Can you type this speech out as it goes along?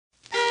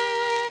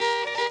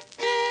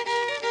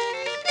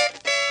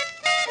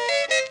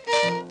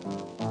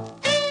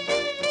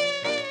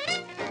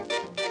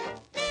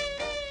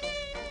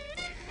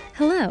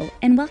Hello,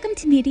 and welcome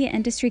to Media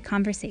Industry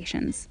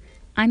Conversations.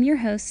 I'm your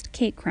host,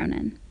 Kate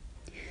Cronin.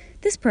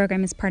 This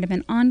program is part of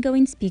an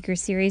ongoing speaker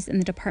series in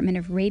the Department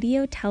of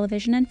Radio,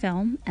 Television, and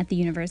Film at the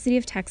University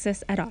of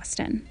Texas at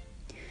Austin.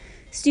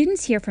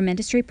 Students hear from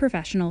industry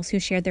professionals who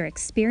share their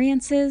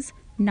experiences,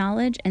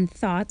 knowledge, and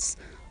thoughts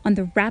on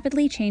the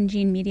rapidly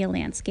changing media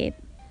landscape.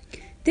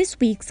 This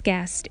week's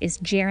guest is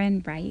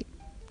Jerren Wright.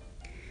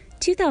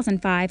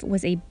 2005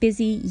 was a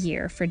busy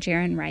year for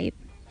Jerren Wright.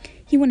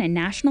 He won a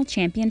national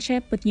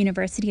championship with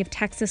University of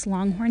Texas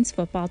Longhorns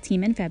football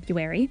team in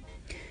February,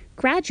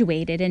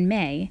 graduated in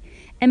May,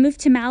 and moved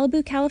to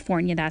Malibu,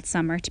 California that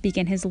summer to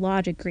begin his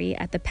law degree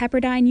at the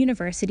Pepperdine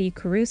University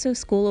Caruso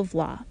School of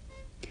Law.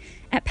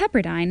 At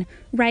Pepperdine,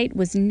 Wright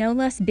was no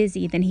less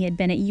busy than he had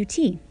been at UT.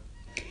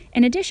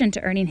 In addition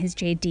to earning his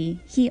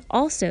JD, he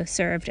also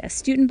served as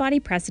student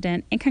body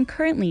president and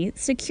concurrently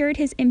secured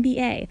his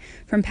MBA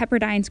from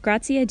Pepperdine's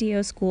Grazia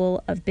Dio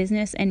School of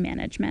Business and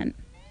Management.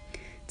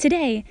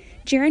 Today,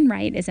 Jerren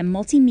Wright is a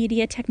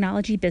multimedia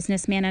technology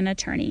businessman and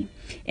attorney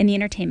in the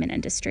entertainment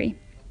industry.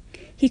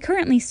 He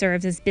currently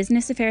serves as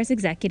business affairs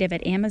executive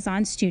at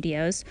Amazon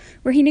Studios,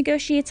 where he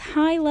negotiates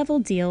high-level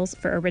deals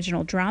for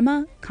original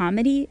drama,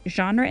 comedy,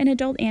 genre, and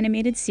adult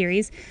animated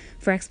series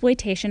for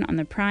exploitation on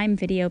the Prime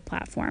Video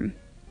platform.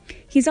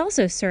 He's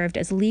also served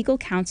as legal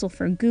counsel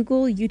for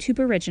Google YouTube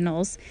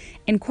Originals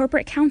and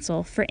corporate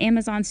counsel for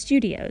Amazon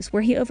Studios,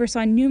 where he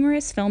oversaw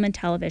numerous film and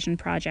television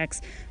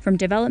projects from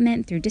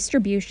development through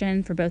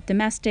distribution for both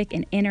domestic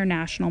and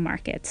international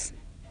markets.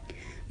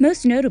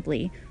 Most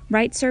notably,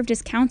 Wright served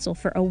as counsel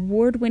for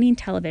award-winning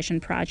television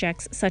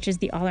projects such as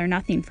the All or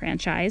Nothing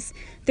franchise,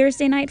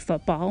 Thursday Night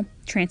Football,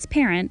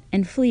 Transparent,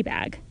 and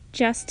Fleabag,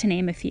 just to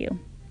name a few.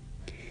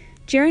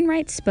 Jerren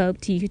Wright spoke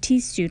to UT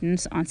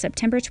students on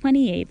September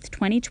 28,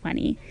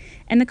 2020,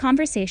 and the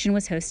conversation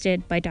was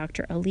hosted by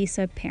Dr.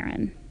 Elisa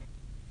Perrin.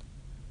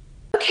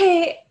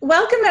 Okay,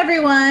 welcome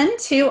everyone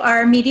to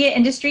our media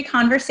industry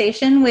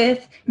conversation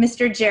with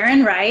Mr.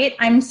 Jerren Wright.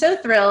 I'm so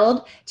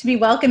thrilled to be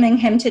welcoming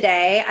him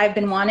today. I've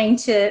been wanting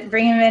to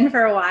bring him in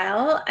for a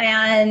while,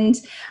 and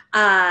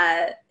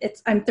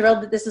I'm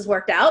thrilled that this has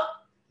worked out.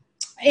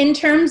 In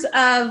terms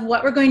of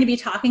what we're going to be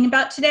talking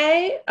about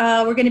today,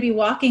 we're going to be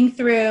walking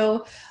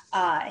through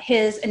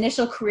his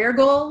initial career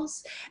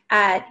goals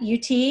at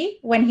UT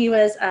when he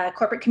was a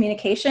corporate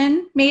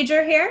communication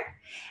major here,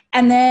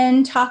 and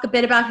then talk a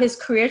bit about his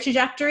career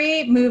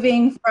trajectory,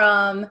 moving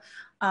from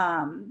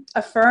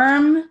a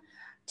firm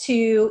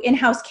to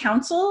in-house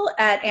counsel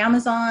at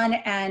Amazon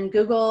and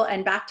Google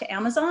and back to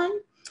Amazon,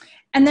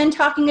 and then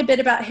talking a bit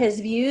about his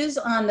views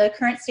on the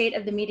current state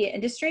of the media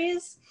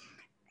industries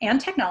and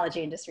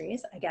technology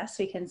industries, I guess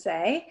we can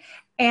say,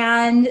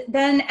 and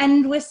then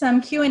end with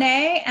some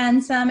Q&A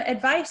and some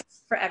advice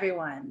for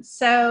everyone.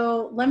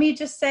 So let me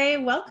just say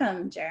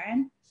welcome,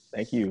 Jerren.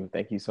 Thank you.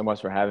 Thank you so much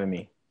for having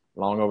me.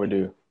 Long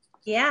overdue.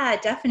 Yeah,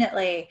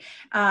 definitely.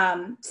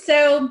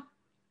 So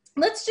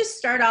let's just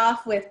start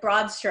off with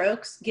broad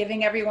strokes,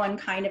 giving everyone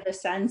kind of a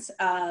sense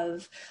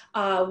of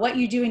what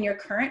you do in your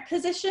current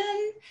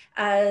position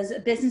as a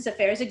business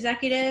affairs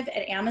executive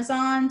at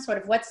Amazon, sort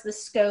of what's the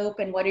scope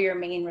and what are your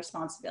main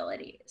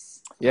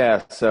responsibilities?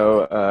 Yeah,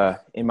 so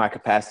in my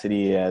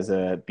capacity as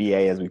a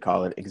BA, as we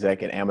call it,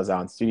 exec at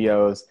Amazon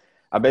Studios,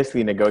 I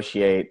basically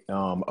negotiate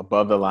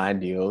above the line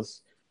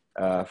deals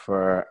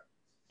for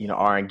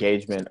our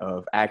engagement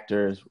of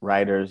actors,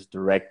 writers,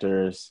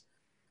 directors,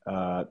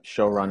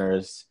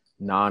 showrunners,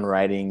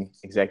 non-writing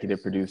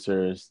executive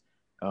producers,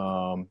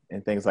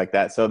 and things like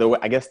that. So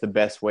I guess the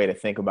best way to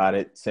think about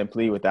it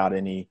simply without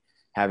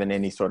having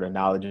any sort of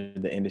knowledge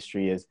of the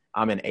industry is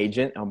I'm an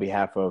agent on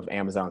behalf of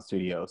Amazon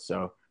Studios.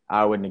 So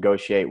I would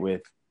negotiate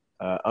with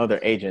other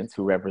agents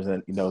who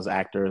represent those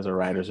actors or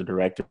writers or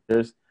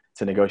directors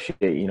to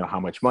negotiate, how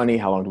much money,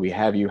 how long do we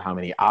have you, how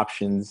many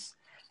options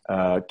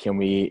can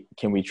we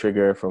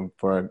trigger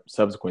for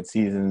subsequent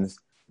seasons,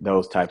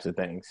 those types of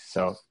things.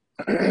 So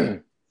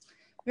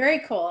very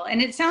cool.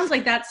 And it sounds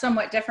like that's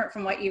somewhat different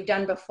from what you've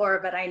done before,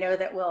 but I know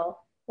that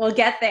we'll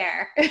get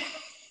there.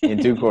 In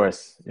due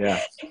course.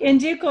 Yeah. In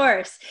due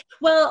course.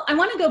 Well, I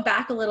want to go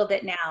back a little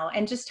bit now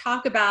and just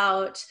talk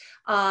about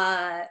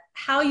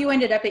how you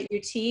ended up at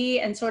UT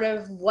and sort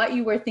of what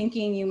you were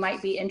thinking you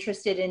might be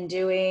interested in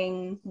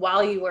doing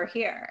while you were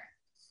here.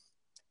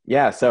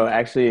 Yeah. So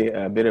actually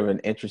a bit of an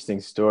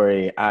interesting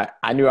story.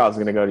 I knew I was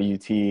going to go to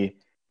UT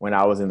when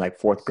I was in like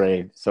fourth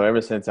grade. So ever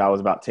since I was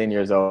about 10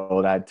 years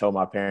old, I told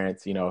my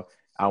parents,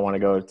 I want to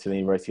go to the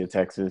University of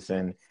Texas.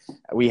 And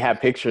we have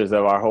pictures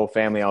of our whole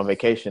family on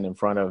vacation in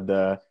front of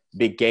the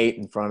big gate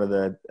in front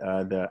of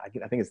I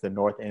think it's the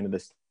north end of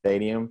the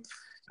stadium.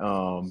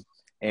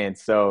 And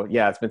so,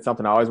 yeah, it's been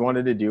something I always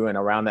wanted to do. And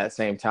around that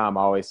same time,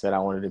 I always said I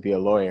wanted to be a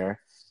lawyer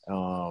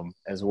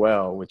as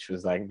well, which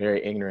was like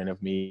very ignorant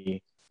of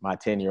me, my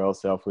 10-year-old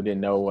self who didn't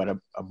know what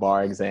a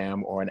bar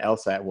exam or an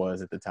LSAT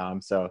was at the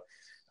time. So,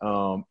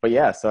 but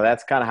yeah, so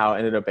that's kind of how I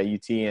ended up at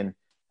UT. And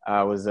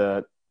I was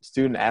a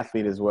student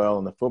athlete as well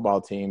on the football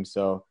team.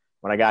 So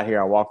when I got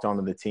here, I walked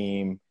onto the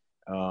team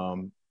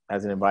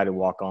as an invited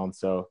walk-on.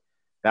 So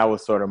that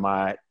was sort of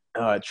my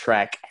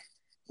track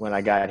when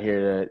I got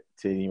here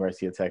to the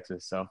University of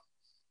Texas. So.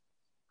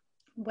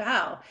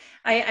 Wow.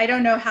 I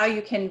don't know how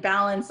you can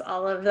balance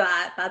all of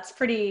that. That's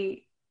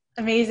pretty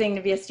amazing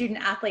to be a student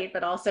athlete,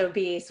 but also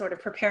be sort of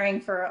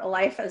preparing for a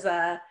life as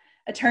a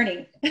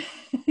attorney.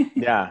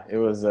 Yeah, it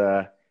was.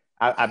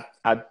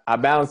 I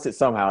balanced it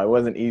somehow. It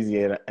wasn't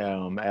easy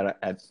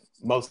at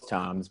most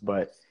times,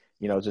 but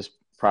just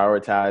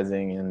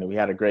prioritizing, and we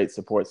had a great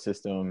support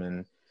system,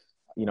 and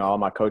all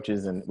my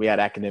coaches, and we had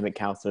academic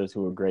counselors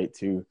who were great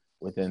too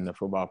within the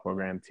football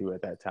program too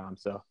at that time.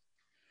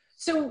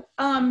 So,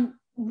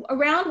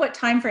 around what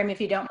time frame, if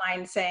you don't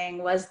mind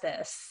saying, was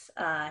this?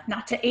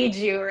 Not to age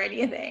you or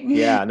anything.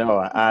 Yeah,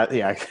 no,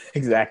 yeah,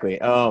 exactly.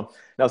 No,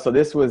 so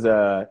this was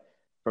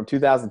from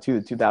 2002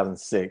 to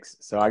 2006.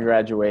 So I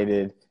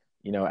graduated,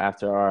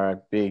 after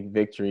our big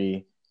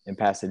victory in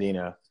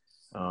Pasadena.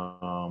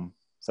 So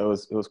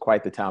it was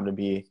quite the time to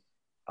be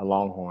a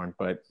Longhorn.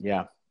 But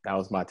yeah, that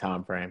was my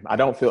time frame. I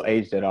don't feel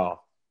aged at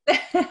all.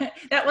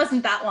 That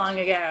wasn't that long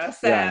ago.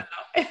 So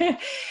yeah.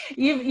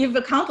 you've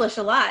accomplished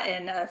a lot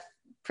in a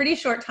pretty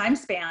short time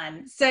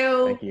span.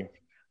 So Thank you.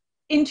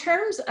 In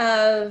terms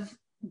of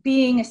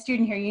being a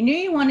student here, you knew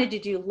you wanted to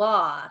do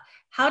law.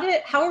 How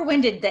or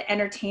when did the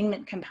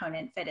entertainment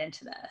component fit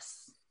into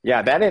this?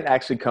 Yeah, that didn't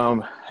actually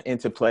come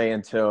into play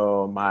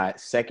until my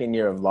second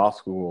year of law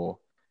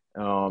school.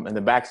 And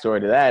the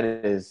backstory to that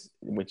is,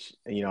 which,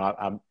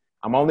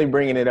 I'm only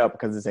bringing it up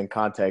because it's in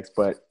context,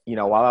 but,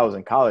 while I was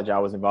in college, I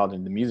was involved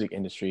in the music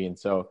industry. And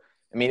so,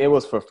 it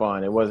was for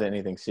fun. It wasn't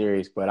anything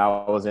serious, but I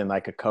was in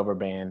like a cover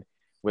band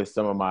with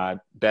some of my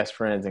best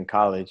friends in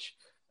college.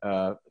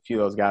 A few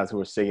of those guys who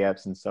were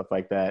SIGEPs and stuff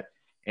like that.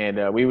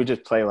 And we would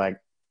just play like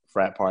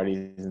frat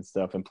parties and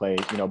stuff and play,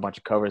 a bunch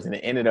of covers, and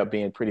it ended up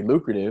being pretty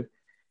lucrative.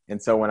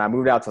 And so when I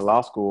moved out to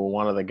law school,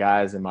 one of the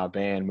guys in my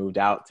band moved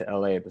out to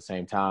LA at the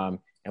same time,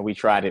 and we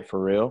tried it for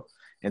real.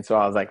 And so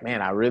I was like,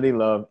 man, I really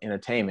love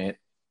entertainment,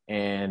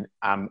 and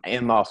I'm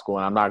in law school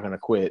and I'm not going to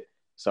quit.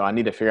 So I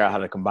need to figure out how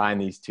to combine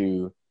these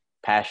two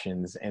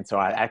passions. And so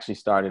I actually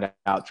started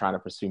out trying to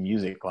pursue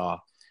music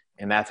law.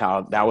 And that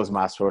was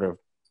my sort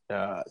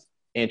of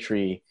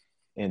entry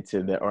into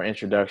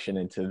introduction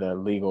into the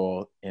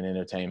legal and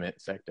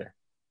entertainment sector.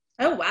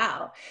 Oh,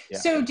 wow. Yeah.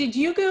 So did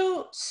you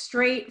go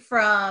straight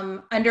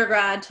from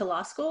undergrad to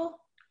law school?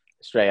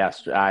 Straight.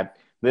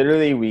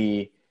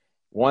 We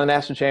won a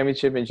national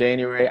championship in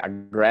January. I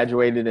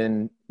graduated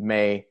in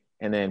May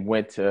and then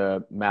went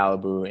to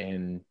Malibu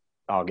in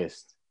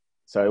August.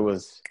 So it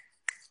was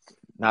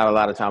not a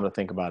lot of time to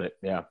think about it.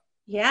 Yeah.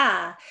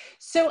 Yeah.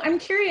 So I'm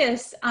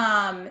curious,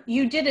 did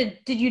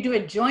you do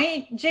a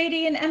joint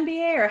JD and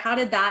MBA, or how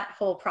did that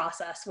whole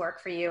process work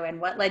for you,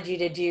 and what led you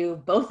to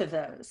do both of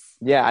those?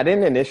 Yeah, I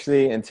didn't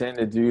initially intend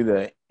to do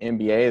the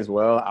MBA as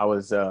well.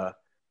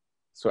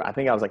 I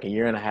think I was like a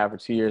year and a half or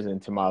 2 years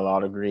into my law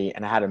degree,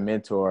 and I had a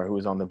mentor who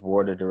was on the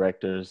board of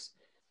directors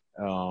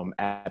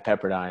at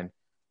Pepperdine.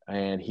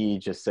 And he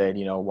just said,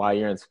 while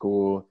you're in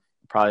school,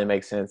 it probably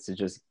makes sense to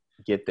just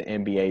get the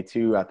MBA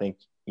too. I think,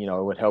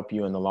 it would help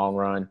you in the long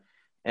run.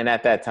 And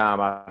at that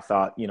time, I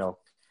thought,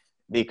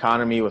 the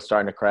economy was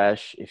starting to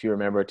crash. If you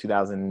remember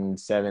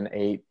 2007,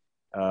 8,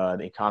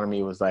 the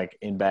economy was like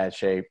in bad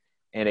shape.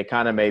 And it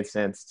kind of made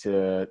sense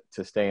to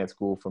stay in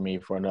school for me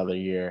for another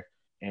year.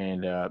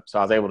 And so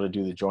I was able to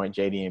do the joint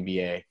JD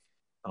MBA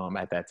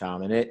at that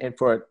time. And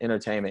for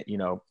entertainment,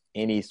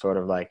 any sort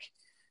of like,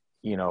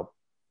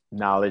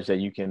 knowledge that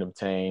you can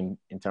obtain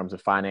in terms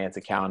of finance,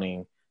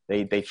 accounting,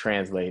 they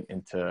translate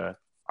into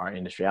our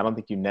industry. I don't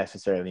think you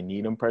necessarily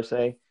need them per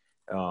se.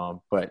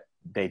 But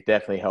they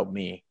definitely helped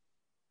me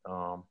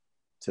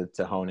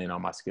to hone in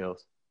on my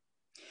skills.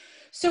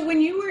 So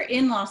when you were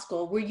in law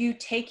school, were you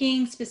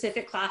taking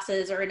specific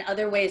classes or in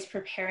other ways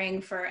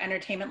preparing for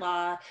entertainment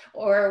law,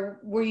 or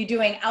were you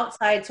doing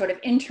outside sort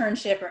of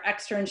internship or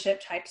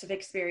externship types of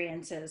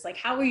experiences? Like,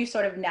 how were you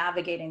sort of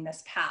navigating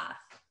this path?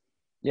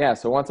 Yeah,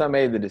 so once I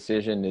made the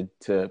decision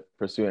to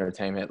pursue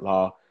entertainment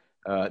law,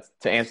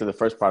 to answer the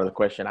first part of the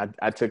question,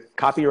 I took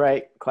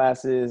copyright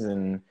classes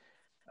and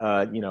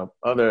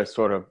other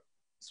sort of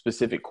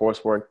specific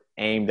coursework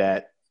aimed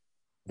at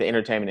the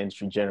entertainment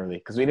industry generally,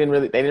 because they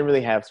didn't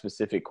really have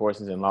specific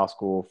courses in law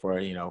school for,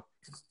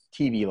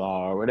 TV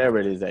law or whatever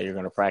it is that you're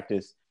going to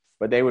practice.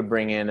 But they would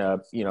bring in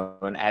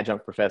an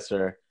adjunct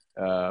professor,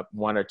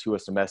 1 or 2 a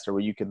semester,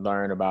 where you could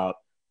learn about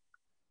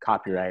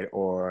copyright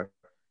or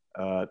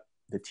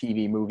the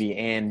TV, movie,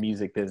 and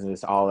music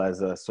business, all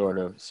as a sort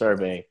of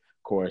survey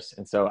course.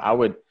 And so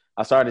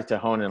I started to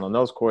hone in on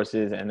those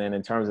courses. And then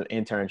in terms of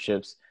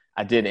internships,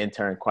 I did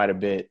intern quite a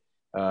bit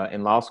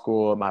in law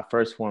school. My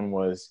first one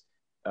was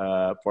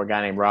for a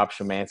guy named Rob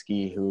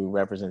Szymanski, who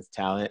represents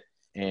talent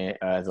and,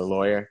 as a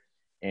lawyer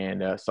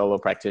and a solo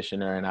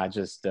practitioner. And I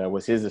just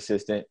was his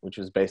assistant, which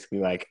was basically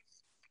like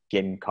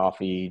getting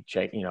coffee,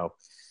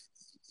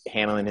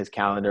 handling his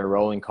calendar,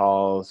 rolling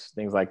calls,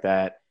 things like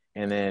that.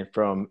 And then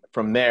from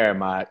there,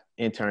 my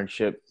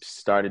internship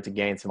started to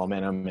gain some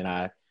momentum, and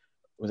I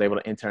was able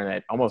to intern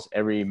at almost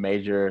every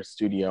major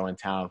studio in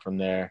town from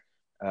there,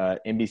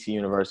 NBC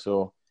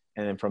Universal.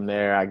 And then from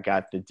there, I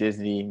got the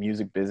Disney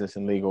Music Business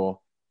and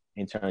Legal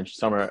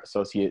summer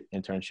associate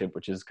internship,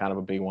 which is kind of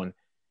a big one.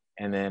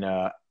 And then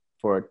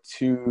for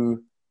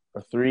 2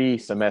 or 3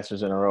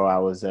 semesters in a row, I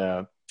was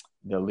the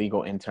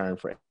legal intern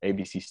for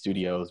ABC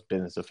Studios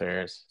Business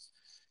Affairs,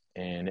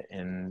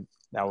 and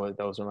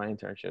those were my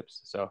internships.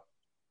 So,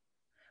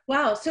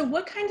 wow. So,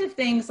 what kinds of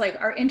things like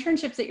are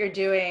internships that you're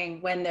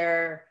doing when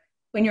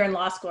you're in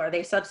law school? Are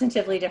they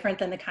substantively different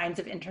than the kinds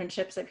of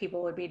internships that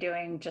people would be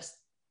doing just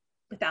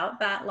without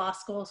that law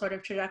school sort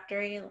of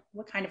trajectory?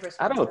 What kind of I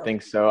responsibility? don't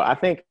think so. I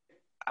think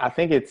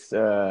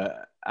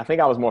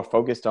I was more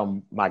focused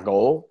on my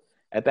goal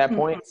at that Mhm.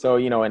 point. So,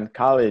 in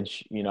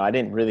college, I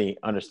didn't really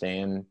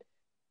understand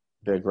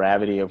the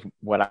gravity of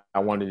what I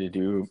wanted to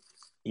do,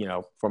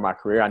 for my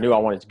career. I knew I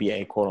wanted to be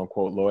a quote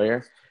unquote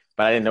lawyer,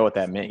 but I didn't know what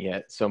that meant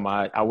yet. So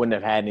I wouldn't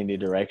have had any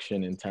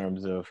direction in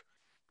terms of,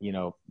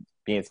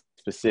 being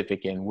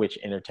specific in which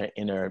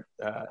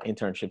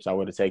internships I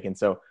would have taken.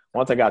 So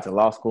once I got to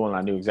law school and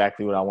I knew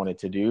exactly what I wanted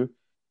to do,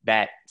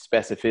 that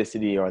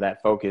specificity or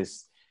that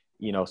focus,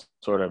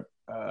 sort of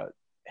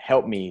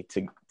helped me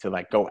to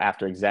like go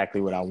after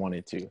exactly what I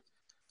wanted to.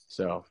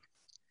 So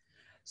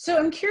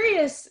I'm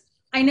curious.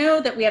 I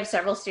know that we have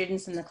several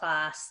students in the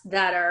class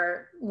that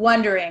are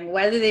wondering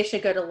whether they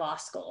should go to law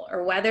school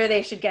or whether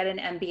they should get an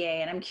MBA.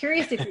 And I'm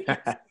curious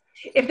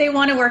if they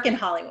want to work in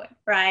Hollywood,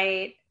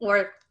 right?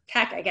 Or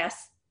tech, I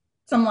guess,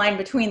 some line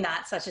between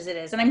that, such as it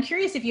is. And I'm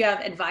curious if you have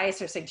advice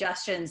or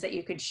suggestions that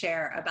you could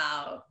share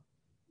about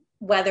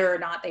whether or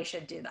not they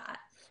should do that.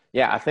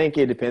 yeah, I think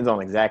it depends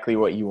on exactly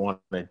what you want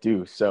to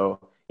do. So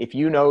if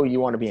you know you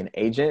want to be an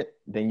agent,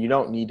 then you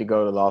don't need to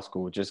go to law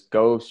school. Just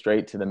go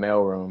straight to the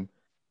mailroom,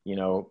 you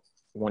know,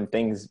 when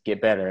things get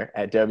better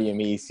at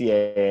WME,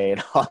 CAA,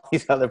 and all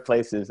these other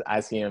places,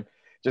 ICM,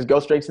 just go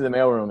straight to the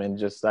mailroom and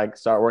just like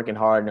start working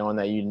hard, knowing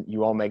that you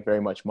won't make very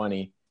much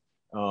money.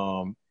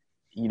 Um,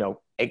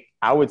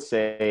 I would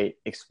say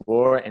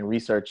explore and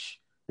research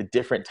the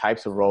different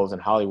types of roles in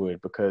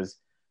Hollywood, because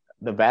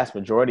the vast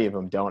majority of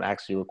them don't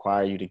actually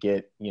require you to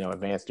get,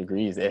 advanced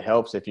degrees. It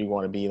helps if you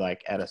want to be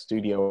like at a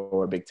studio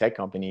or a big tech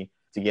company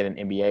to get an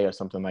MBA or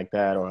something like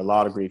that, or a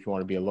law degree if you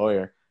want to be a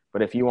lawyer.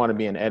 But if you want to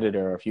be an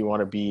editor, or if you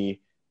want to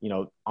be,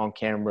 on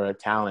camera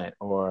talent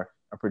or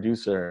a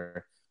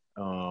producer,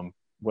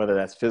 whether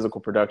that's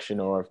physical production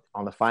or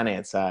on the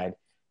finance side,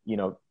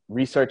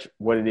 research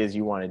what it is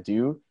you want to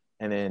do,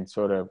 and then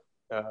sort of,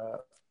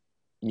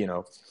 you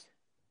know,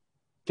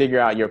 figure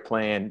out your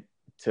plan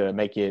to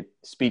make it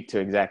speak to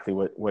exactly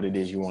what it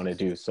is you want to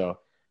do. So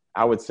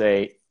I would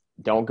say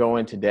don't go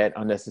into debt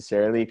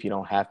unnecessarily if you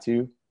don't have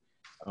to.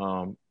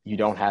 You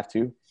don't have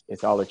to.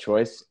 It's all a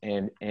choice,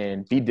 and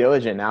be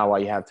diligent now while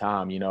you have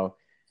time.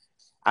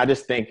 I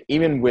just think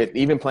even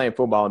playing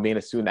football and being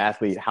a student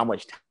athlete, how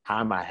much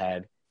time I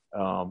had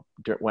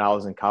when I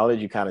was in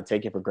college, you kind of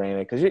take it for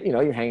granted because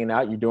you're hanging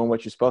out, you're doing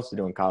what you're supposed to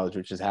do in college,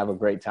 which is have a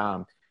great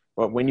time.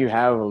 But when you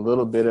have a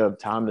little bit of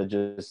time to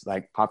just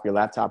like pop your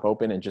laptop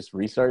open and just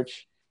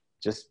research,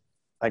 just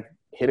like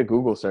hit a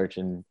Google search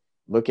and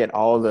look at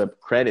all the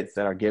credits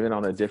that are given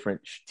on a different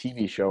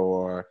TV show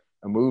or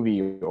a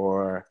movie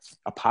or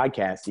a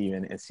podcast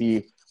even, and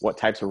see what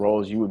types of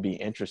roles you would be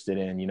interested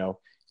in.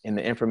 In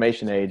the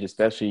information age,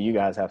 especially, you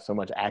guys have so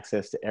much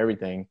access to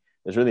everything.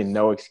 There's really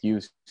no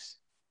excuse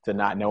to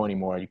not know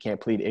anymore. You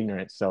can't plead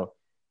ignorance. So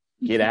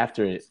get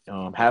after it.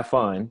 Have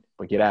fun,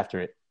 but get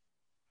after it.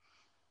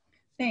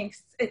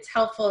 Thanks. It's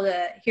helpful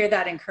to hear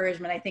that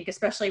encouragement, I think,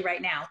 especially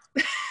right now.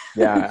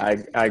 Yeah,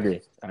 I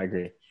agree.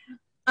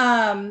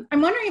 I'm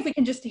wondering if we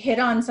can just hit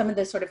on some of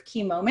the sort of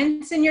key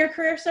moments in your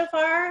career so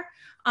far.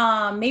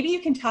 Maybe you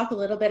can talk a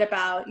little bit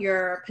about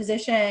your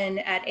position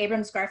at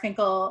Abrams,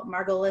 Garfinkel,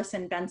 Margolis,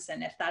 and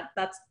Benson, if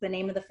that's the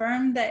name of the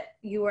firm that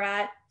you were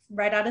at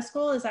right out of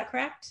school. Is that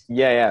correct?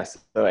 Yeah.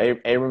 So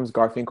Abrams,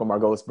 Garfinkel,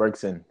 Margolis,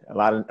 Bergson,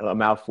 a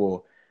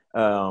mouthful.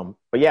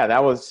 But yeah,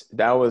 that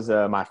was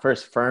my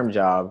first firm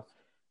job,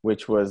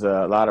 which was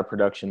a lot of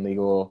production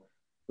legal.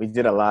 We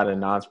did a lot of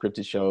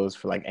non-scripted shows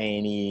for like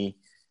A&E.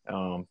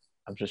 I'm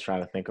just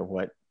trying to think of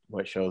what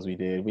shows we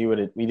did.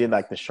 We did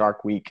like the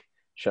Shark Week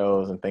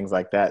shows and things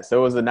like that. So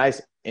it was a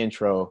nice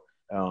intro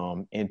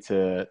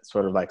into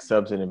sort of like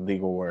substantive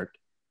legal work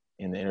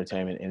in the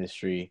entertainment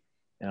industry.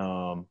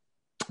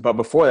 But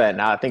before that,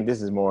 now I think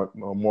this is more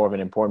of an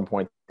important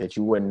point that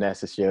you wouldn't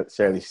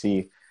necessarily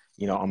see,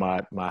 on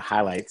my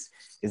highlights,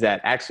 is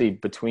that actually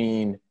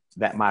between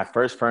my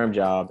first firm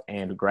job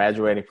and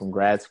graduating from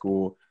grad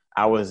school,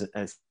 I was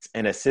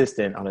an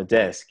assistant on a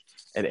desk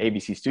at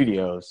ABC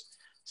Studios.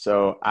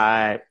 So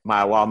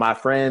while my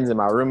friends and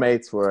my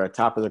roommates were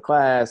top of the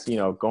class,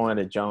 going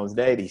to Jones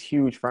Day, these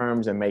huge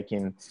firms, and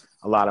making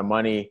a lot of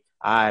money,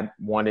 I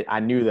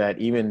knew that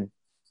even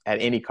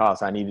at any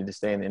cost, I needed to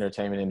stay in the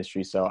entertainment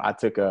industry. So I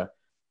took a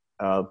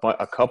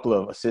couple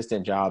of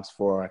assistant jobs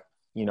for,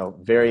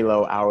 very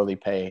low hourly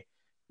pay,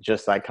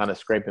 just like kind of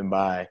scraping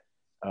by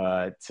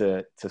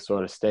to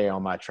sort of stay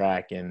on my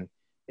track. And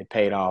it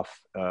paid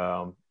off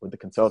with the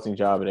consulting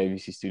job at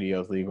ABC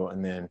Studios Legal,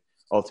 and then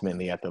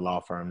ultimately at the law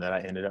firm that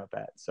I ended up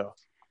at. So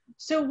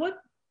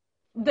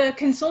the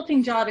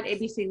consulting job at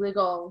ABC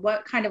Legal,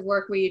 what kind of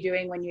work were you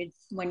doing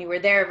when you were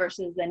there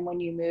versus then when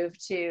you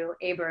moved to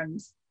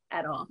Abrams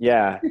at all?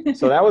 Yeah.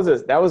 So that was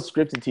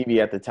scripted TV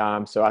at the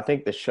time. So I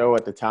think the show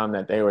at the time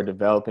that they were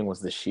developing was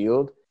The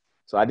Shield.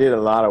 So I did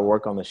a lot of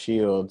work on The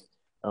Shield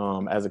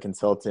as a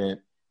consultant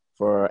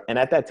and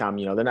at that time,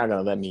 they're not going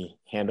to let me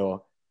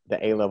handle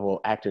the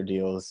A-level actor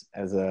deals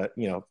as a,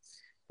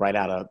 right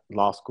out of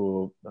law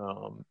school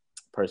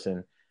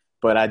person.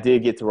 But I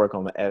did get to work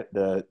on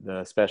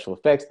the special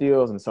effects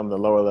deals and some of the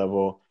lower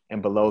level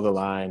and below the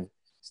line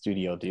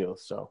studio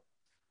deals. So.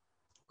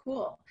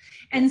 Cool.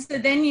 And so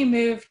then you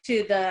moved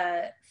to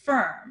the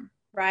firm,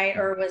 right?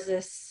 Or was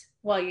this,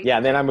 Yeah,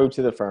 then I moved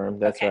to the firm.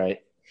 That's okay.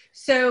 Right.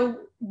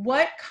 So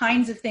what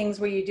kinds of things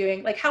were you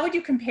doing? Like, how would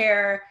you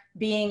compare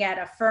being at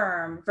a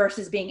firm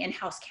versus being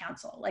in-house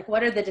counsel? Like,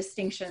 what are the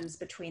distinctions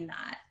between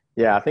that?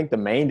 Yeah, I think the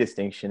main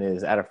distinction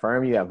is at a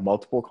firm, you have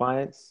multiple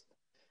clients.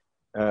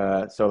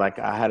 So like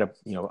I had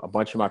a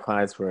bunch of my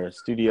clients were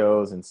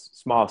studios and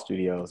small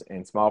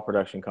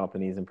production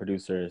companies and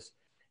producers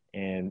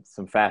and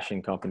some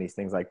fashion companies,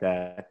 things like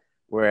that.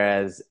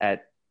 Whereas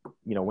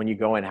when you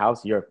go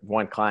in-house, your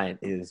one client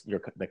is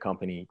the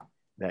company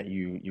that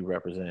you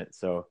represent.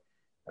 So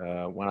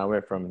when I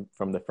went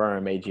from the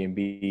firm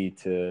AG&B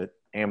to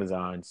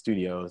Amazon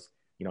Studios,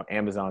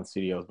 Amazon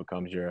Studios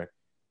becomes your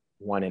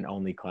one and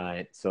only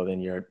client. So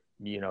then your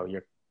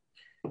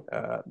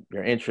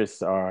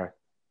interests are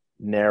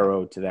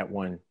narrowed to that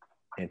one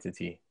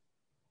entity.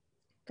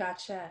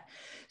 Gotcha.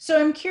 So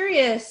I'm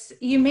curious,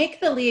 you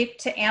make the leap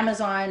to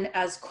Amazon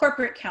as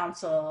corporate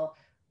counsel.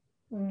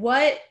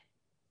 What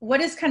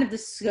is kind of the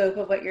scope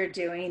of what you're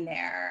doing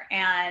there?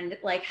 And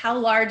like, how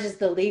large is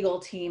the legal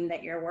team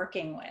that you're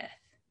working with?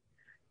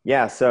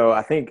 Yeah, so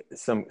I think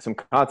some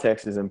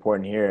context is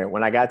important here.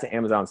 When I got to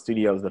Amazon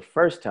Studios the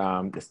first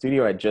time, the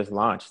studio had just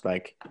launched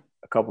like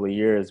a couple of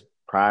years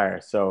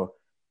prior. So,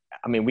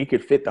 I mean, we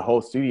could fit the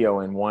whole studio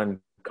in one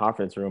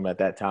conference room at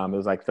that time. It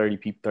was like 30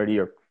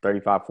 or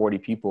 35, 40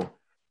 people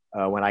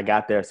when I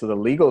got there. So the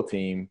legal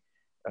team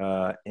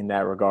in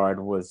that regard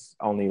was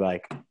only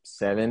like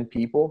 6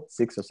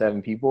 or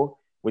 7 people,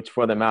 which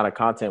for the amount of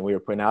content we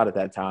were putting out at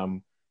that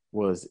time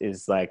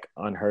is like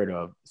unheard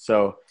of.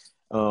 So,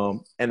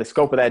 and the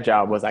scope of that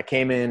job was I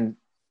came in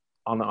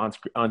on the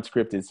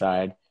unscripted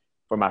side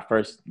for my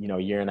first,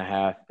 year and a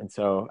half. And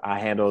so I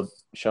handled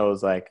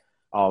shows like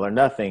All or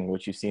Nothing,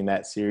 which you've seen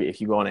that series. If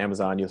you go on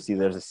Amazon, you'll see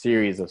there's a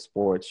series of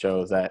sports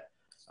shows that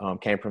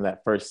came from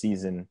that first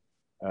season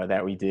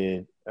that we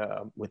did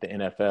with the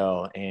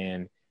NFL.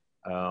 And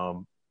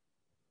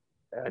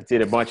I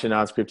did a bunch of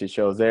non-scripted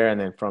shows there. And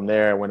then from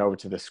there, I went over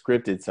to the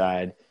scripted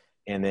side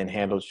and then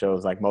handled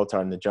shows like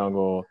Mozart in the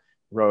Jungle,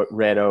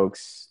 Red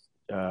Oaks,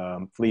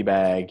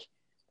 Fleabag,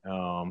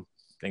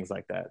 things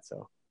like that.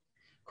 So.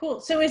 Cool.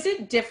 So is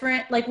it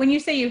different? Like when you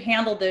say you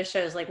handled those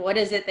shows, like what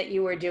is it that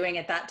you were doing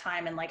at that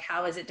time? And like,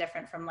 how is it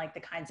different from like the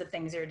kinds of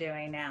things you're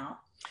doing now?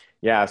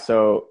 Yeah.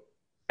 So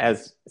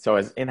as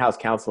in-house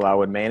counsel, I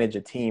would manage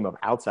a team of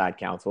outside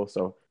counsel.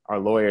 So our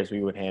lawyers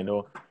we would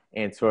handle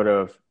and sort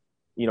of,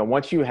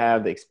 once you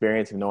have the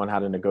experience of knowing how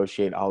to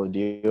negotiate all the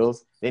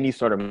deals, then you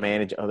sort of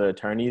manage other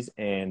attorneys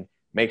and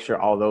make sure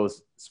all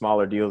those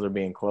smaller deals are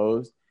being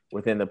closed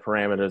within the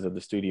parameters of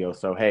the studio.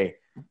 So, hey,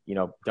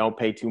 don't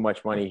pay too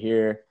much money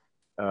here.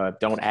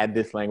 Don't add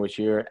this language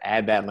here,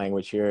 add that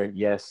language here.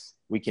 Yes,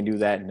 we can do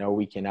that. No,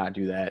 we cannot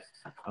do that.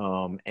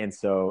 And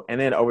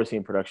then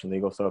overseeing production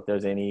legal. So if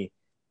there's any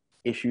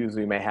issues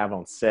we may have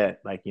on set,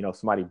 like,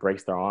 somebody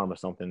breaks their arm or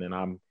something, then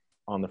I'm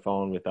on the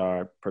phone with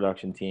our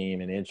production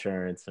team and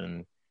insurance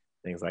and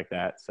things like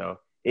that. So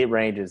it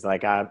ranges,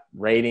 like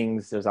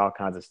ratings, there's all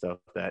kinds of stuff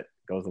that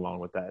goes along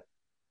with that.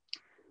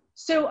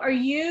 So are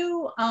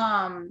you,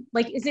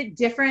 is it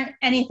different,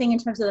 anything in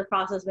terms of the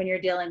process when you're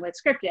dealing with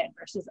scripted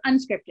versus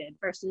unscripted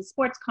versus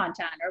sports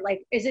content? Or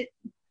like, is it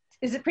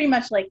pretty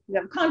much like you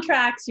have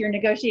contracts, you're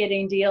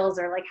negotiating deals,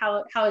 or like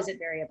how is it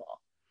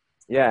variable?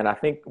 Yeah, and I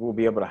think we'll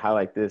be able to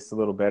highlight this a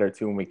little better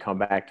too when we come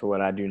back to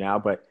what I do now.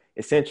 But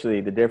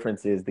essentially the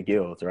difference is the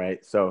guilds,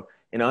 right? So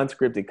in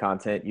unscripted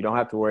content, you don't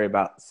have to worry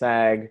about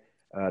SAG,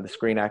 the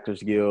Screen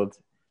Actors Guild,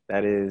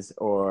 that is,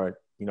 or,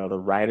 the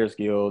Writers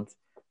Guild,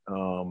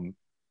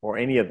 or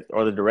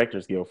the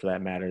Directors Guild for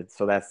that matter.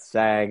 So that's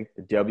SAG,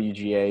 the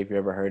WGA, if you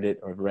ever heard it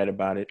or read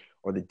about it,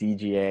 or the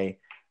DGA,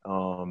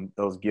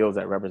 those guilds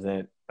that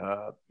represent,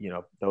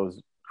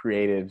 those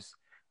creatives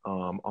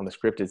on the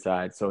scripted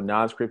side. So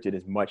non-scripted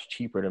is much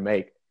cheaper to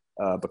make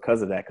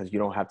because of that, because you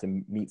don't have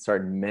to meet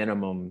certain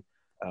minimum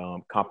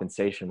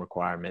compensation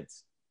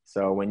requirements.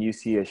 So when you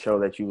see a show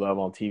that you love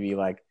on TV,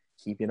 like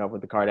Keeping Up with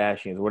the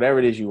Kardashians, whatever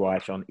it is you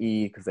watch on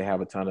E, because they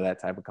have a ton of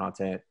that type of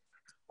content,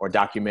 or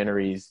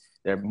documentaries,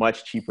 they're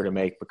much cheaper to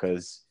make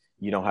because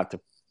you don't have to,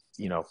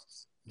 you don't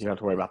have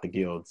to worry about the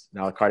guilds.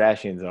 Now the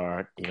Kardashians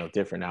are,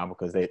 different now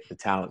because the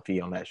talent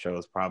fee on that show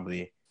is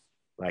probably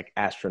like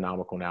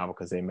astronomical now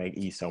because they make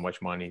E so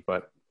much money.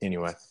 But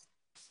anyway.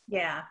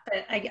 Yeah,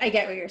 but I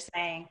get what you're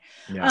saying.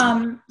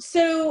 Yeah.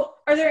 So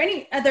are there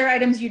any other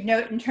items you'd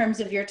note in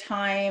terms of your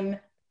time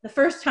the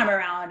first time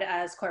around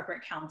as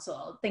corporate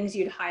counsel, things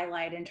you'd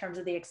highlight in terms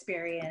of the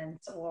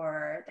experience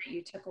or that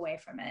you took away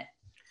from it?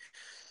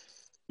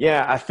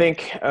 Yeah, I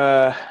think,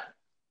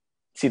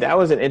 see, that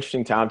was an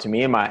interesting time to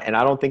me, and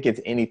I don't think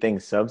it's anything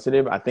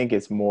substantive. I think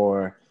it's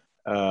more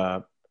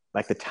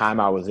like the time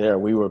I was there,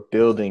 we were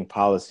building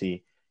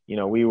policy.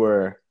 We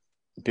were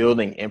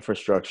building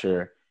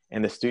infrastructure,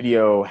 and the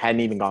studio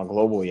hadn't even gone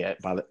global yet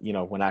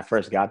when I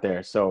first got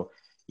there. So,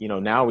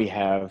 now we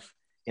have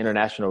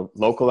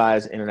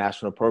localized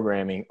international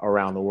programming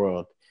around the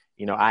world.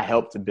 I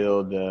helped to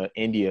build the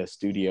India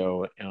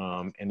studio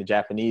and the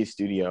Japanese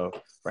studio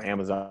for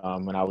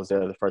Amazon when I was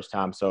there the first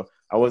time. So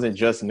I wasn't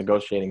just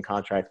negotiating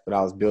contracts, but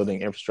I was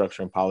building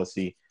infrastructure and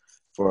policy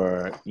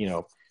for,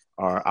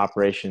 our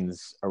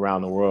operations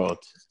around the world.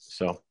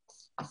 So.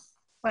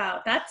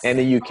 Wow, that's and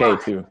the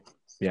UK too.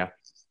 Yeah.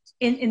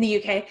 In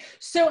the UK.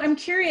 So I'm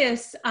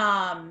curious,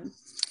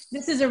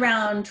 this is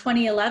around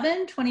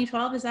 2011,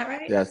 2012, is that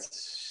right?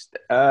 That's,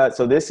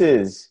 so this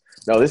is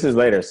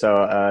later.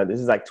 So this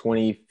is like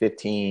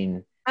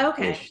 2015,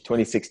 okay,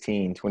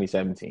 2016,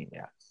 2017.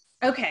 Yeah.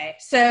 Okay.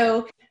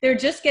 So they're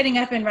just getting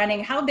up and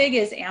running. How big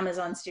is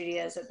Amazon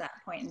Studios at that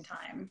point in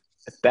time?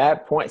 At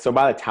that point, so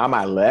by the time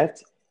I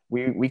left,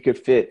 we could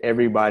fit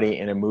everybody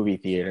in a movie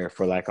theater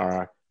for like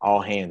our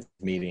all hands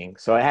meeting.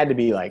 So it had to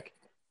be like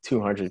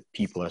 200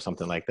 people or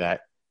something like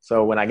that.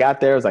 So when I got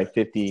there, it was like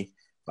 50.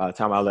 By the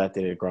time I left,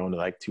 it had grown to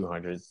like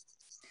 200.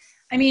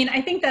 I mean,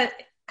 I think that,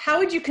 how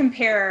would you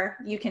compare,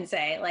 you can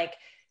say, like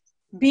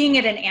being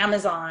at an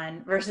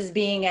Amazon versus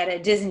being at a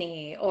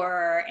Disney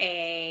or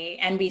a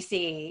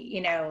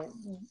NBC,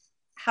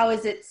 how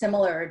is it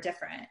similar or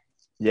different?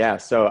 Yeah,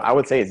 so I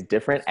would say it's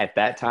different at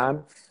that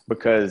time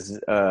because,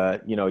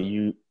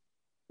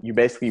 you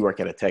basically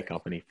work at a tech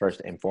company first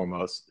and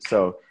foremost.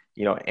 So,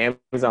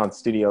 Amazon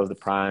Studios, the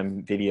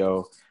Prime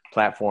Video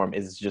platform,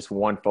 is just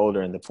one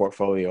folder in the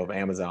portfolio of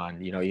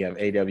Amazon. You have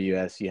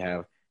AWS, you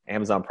have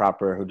Amazon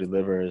proper, who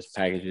delivers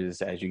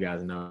packages, as you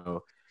guys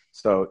know.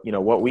 So,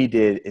 what we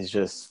did is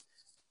just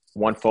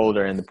one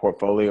folder in the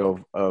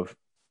portfolio of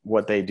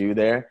what they do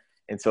there.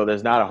 And so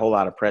there's not a whole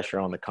lot of pressure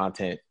on the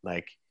content,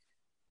 like,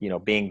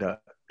 being the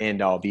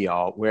end all be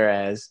all.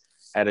 Whereas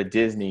at a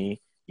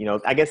Disney,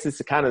 I guess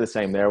it's kind of the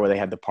same there where they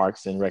have the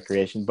parks and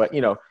recreation. But,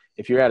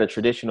 if you're at a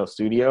traditional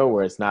studio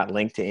where it's not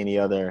linked to any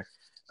other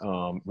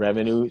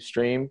revenue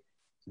stream,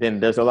 then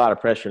there's a lot of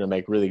pressure to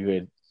make really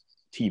good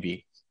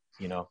TV,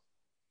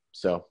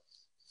 so.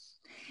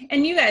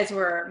 And you guys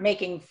were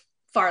making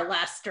far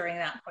less during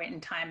that point in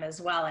time as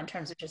well, in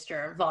terms of just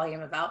your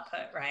volume of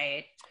output,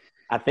 right?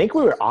 I think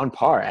we were on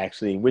par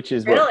actually, which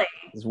is really?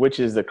 Which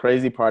is the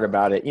crazy part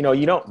about it.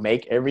 You don't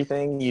make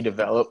everything, you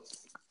develop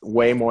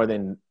way more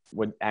than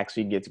what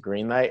actually gets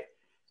green light.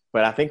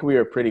 But I think we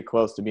were pretty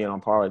close to being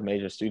on par with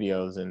major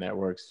studios and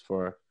networks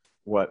for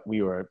what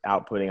we were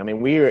outputting. I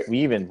mean, we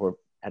even were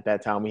at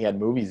that time, we had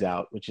movies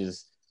out, which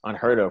is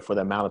unheard of for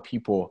the amount of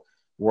people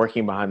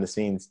working behind the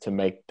scenes to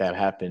make that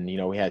happen.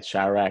 We had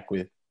Chirac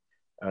with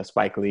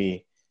Spike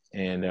Lee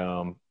and,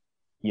 I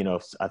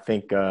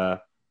think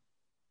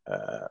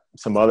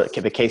some other,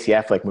 the Casey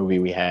Affleck movie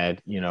we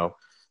had,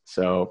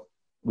 so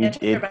we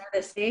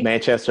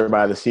Manchester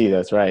by the Sea.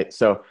 That's right.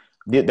 So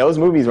those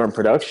movies were in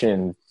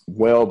production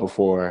well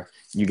before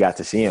you got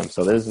to see them.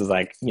 So this is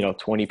like,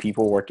 20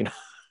 people working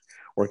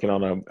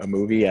on a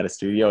movie at a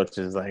studio. It's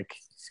just like,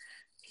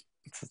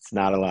 it's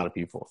not a lot of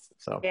people.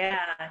 So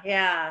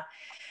yeah.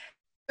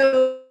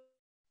 So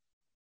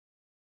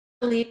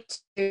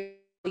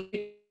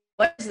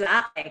what is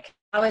that like?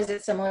 How is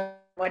it similar?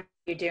 What are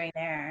you doing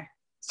there?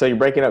 So you're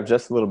breaking up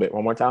just a little bit.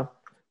 One more time.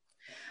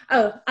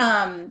 Oh,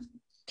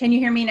 can you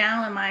hear me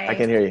now? I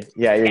can hear you.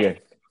 Yeah, you're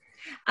good.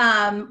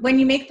 When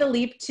you make the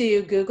leap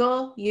to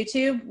Google,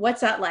 YouTube,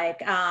 what's that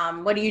like?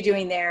 What are you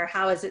doing there?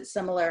 How is it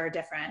similar or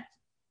different?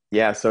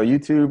 Yeah, so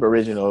YouTube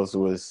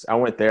Originals I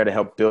went there to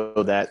help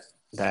build that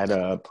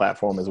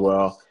platform as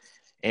well.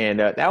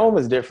 And that one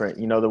was different.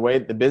 The way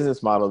the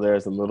business model there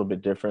is a little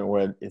bit different,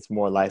 where it's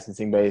more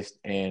licensing based.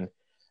 And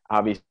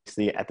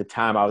obviously at the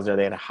time I was there,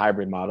 they had a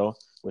hybrid model,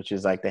 which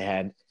is like they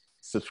had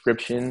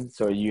subscription.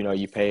 So,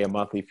 you pay a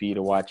monthly fee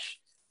to watch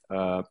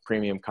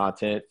premium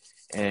content.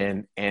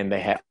 And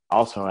they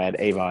also had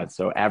AVOD,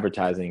 so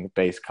advertising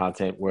based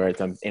content, where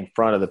it's in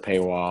front of the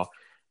paywall.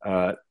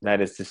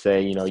 That is to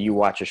say, you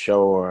watch a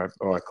show or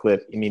a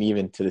clip. I mean,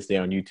 even to this day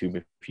on YouTube,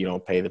 if you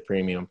don't pay the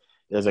premium,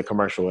 there's a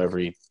commercial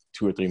every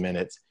 2 or 3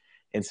 minutes.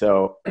 And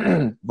so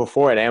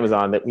before at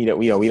Amazon, that we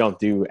don't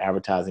do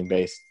advertising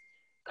based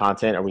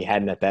content, or we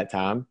hadn't at that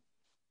time.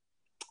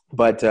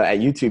 But at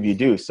YouTube, you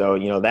do. So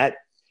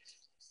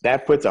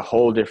that puts a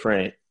whole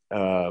different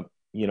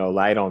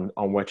light on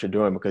what you're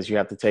doing, because you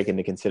have to take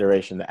into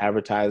consideration the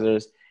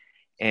advertisers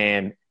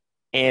and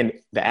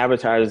the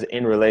advertisers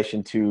in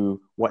relation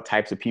to what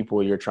types of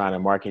people you're trying to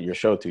market your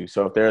show to.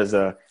 So if there's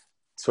a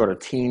sort of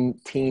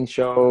teen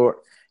show,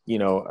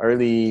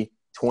 early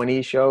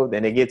 20s show,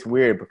 then it gets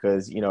weird,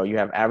 because, you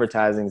have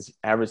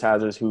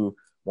advertisers who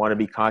want to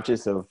be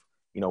conscious of,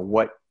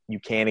 what you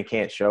can and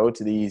can't show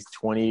to these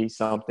 20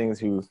 somethings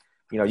who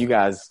you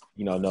guys,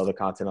 know the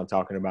content I'm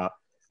talking about.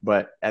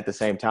 But at the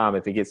same time,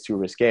 if it gets too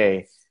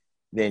risque,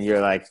 then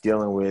you're like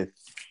dealing with,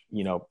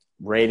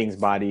 ratings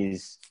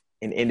bodies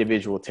in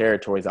individual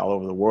territories all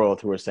over the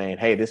world who are saying,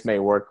 hey, this may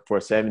work for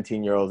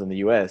 17-year-olds in the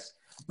US,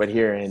 but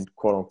here in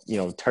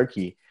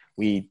Turkey,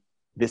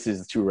 this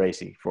is too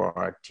racy for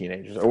our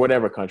teenagers, or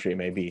whatever country it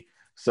may be.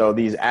 So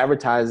these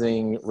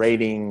advertising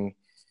rating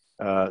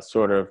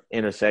sort of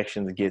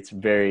intersections gets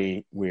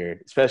very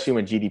weird, especially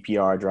when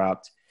GDPR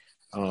dropped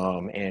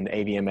and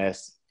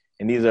AVMS.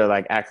 And these are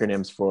like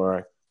acronyms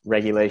for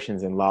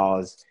regulations and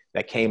laws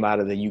that came out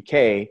of the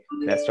UK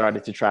that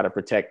started to try to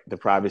protect the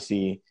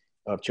privacy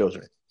of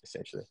children,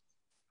 essentially.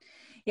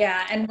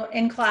 Yeah, and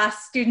in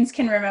class, students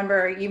can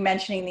remember you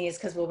mentioning these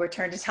because we'll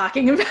return to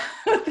talking about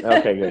them.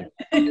 Okay, good.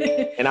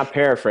 And I'm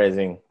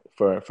paraphrasing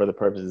for the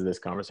purposes of this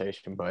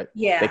conversation, but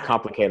they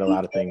complicate a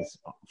lot of things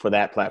for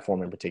that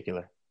platform in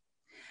particular.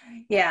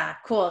 Yeah,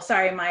 cool.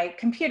 Sorry, my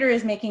computer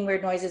is making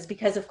weird noises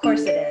because of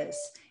course it is.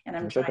 And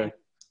I'm trying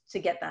to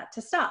get that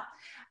to stop.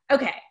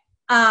 Okay.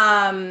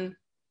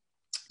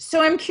 So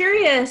I'm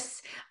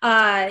curious,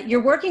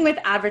 you're working with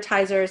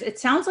advertisers. It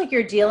sounds like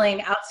you're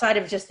dealing outside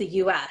of just the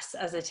US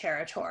as a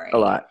territory. A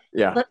lot,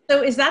 yeah.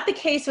 So is that the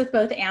case with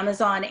both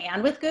Amazon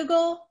and with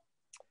Google?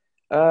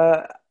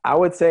 I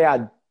would say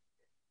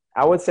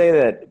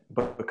that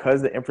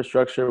because the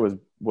infrastructure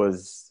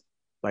was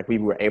like we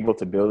were able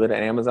to build it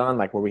at Amazon,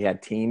 like where we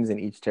had teams in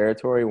each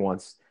territory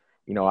once,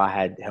 I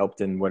had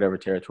helped in whatever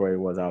territory it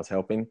was I was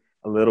helping,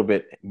 a little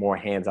bit more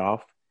hands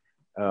off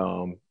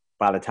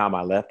by the time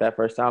I left that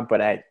first time.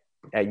 But at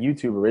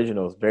YouTube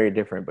Originals, very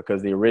different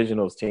because the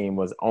Originals team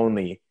was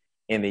only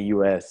in the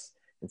US.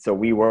 And so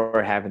we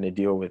were having to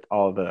deal with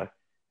all the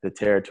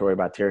territory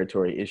by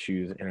territory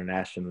issues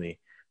internationally.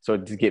 So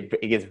it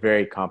gets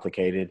very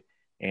complicated.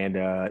 And,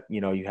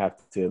 you have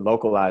to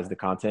localize the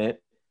content.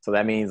 So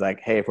that means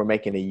like, hey, if we're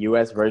making a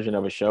US version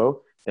of a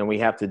show, then we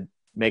have to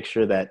make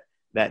sure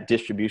that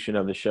distribution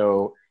of the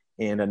show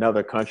in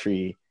another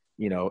country,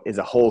 is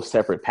a whole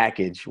separate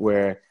package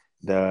where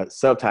the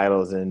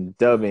subtitles and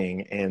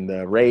dubbing and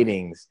the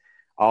ratings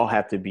all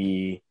have to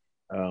be,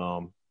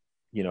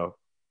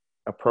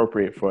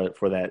 appropriate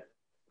for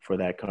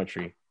that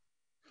country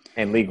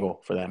and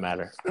legal for that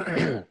matter.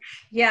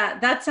 Yeah,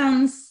 that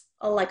sounds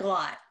like a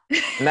lot.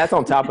 And that's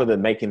on top of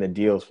making the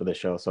deals for the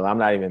show. So I'm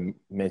not even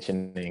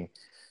mentioning,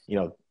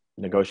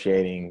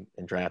 negotiating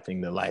and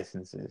drafting the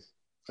licenses.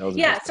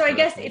 Yeah. So I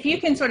guess if you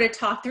can sort of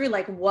talk through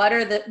like,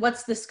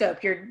 what's the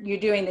scope? You're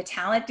doing the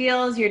talent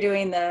deals, you're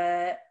doing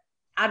the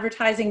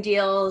advertising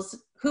deals.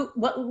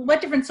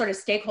 What different sort of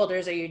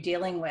stakeholders are you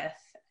dealing with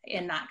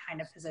in that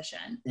kind of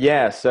position?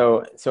 Yeah.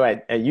 So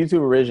at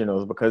YouTube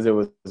Originals, because it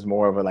was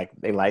more of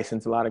they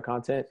license a lot of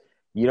content,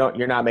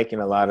 you're not making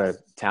a lot of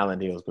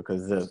talent deals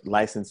because the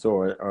licensor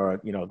or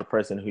the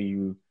person who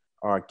you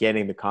are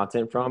getting the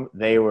content from,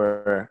 they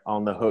were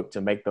on the hook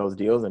to make those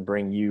deals and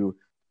bring you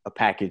a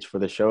package for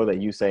the show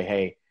that you say,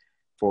 hey,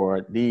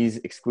 for these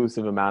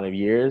exclusive amount of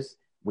years,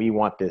 we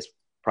want this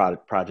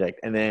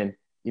project. And then,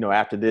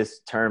 after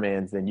this term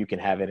ends, then you can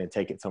have it and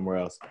take it somewhere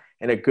else.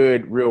 And a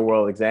good real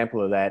world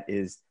example of that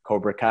is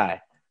Cobra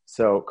Kai.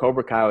 So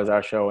Cobra Kai was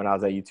our show when I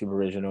was at YouTube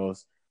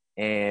Originals,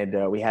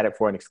 and we had it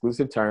for an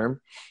exclusive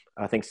term.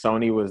 I think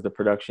Sony was the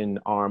production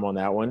arm on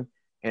that one.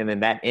 And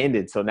then that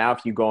ended. So now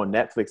if you go on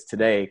Netflix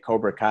today,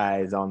 Cobra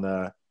Kai is on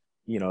the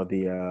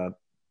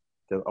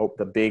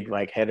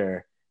big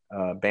header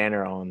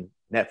banner on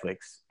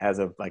Netflix as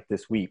of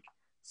this week.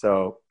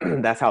 So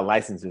that's how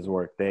licenses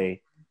work.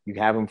 You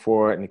have them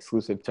for an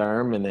exclusive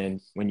term, and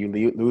then when you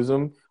lose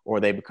them or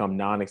they become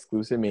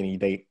non-exclusive, meaning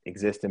they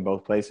exist in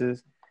both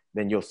places,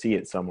 then you'll see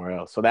it somewhere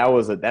else. So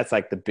that's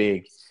like the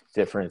big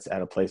difference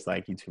at a place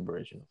like YouTube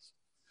Originals.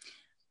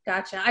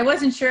 Gotcha. I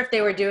wasn't sure if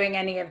they were doing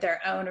any of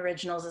their own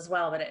originals as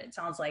well, but it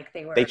sounds like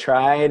they were. They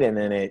tried, and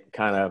then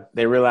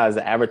they realized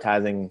the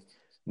advertising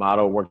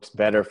model works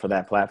better for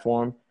that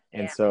platform.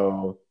 And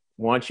so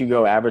once you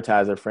go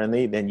advertiser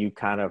friendly, then you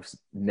kind of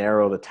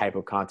narrow the type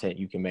of content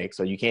you can make.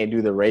 So you can't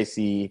do the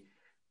racy,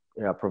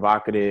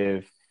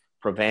 provocative,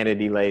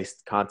 profanity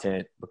laced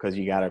content because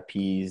you got to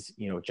appease,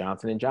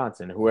 Johnson &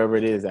 Johnson, whoever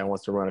it is that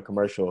wants to run a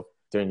commercial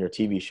during your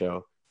TV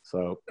show.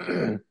 So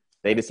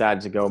they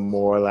decided to go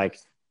more like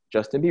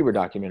Justin Bieber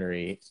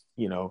documentary,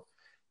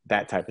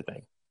 that type of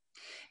thing.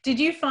 Did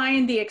you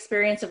find the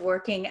experience of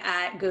working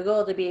at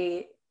Google to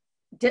be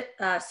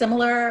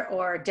similar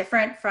or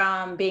different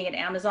from being at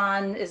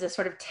Amazon? Is this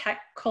sort of tech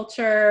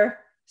culture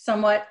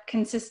somewhat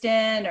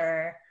consistent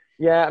or?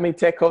 Yeah, I mean,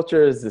 tech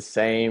culture is the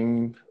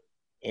same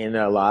in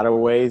a lot of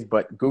ways,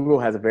 but Google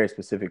has a very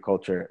specific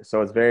culture.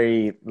 So it's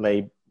very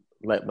a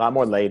lot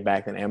more laid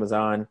back than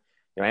Amazon.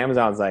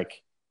 Amazon's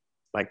like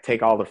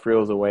take all the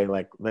frills away.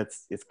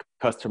 It's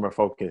customer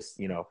focused,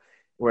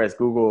 whereas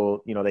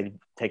Google, they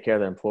take care of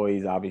their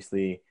employees,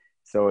 obviously.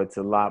 So it's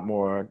a lot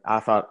more,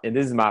 I thought, and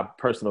this is my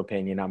personal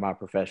opinion, not my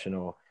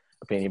professional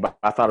opinion, but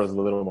I thought it was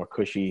a little more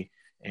cushy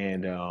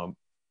and,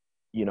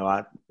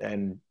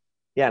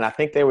 Yeah, and I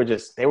think they were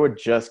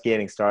just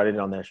getting started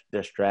on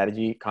their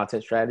strategy,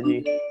 content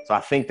strategy. So I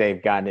think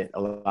they've gotten it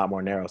a lot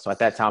more narrow. So at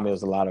that time, it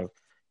was a lot of,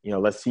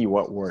 let's see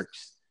what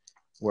works.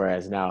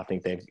 Whereas now, I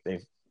think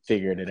they've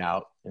figured it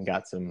out and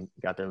got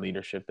their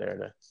leadership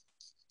there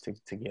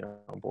to get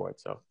on board.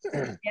 So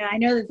yeah, I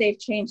know that they've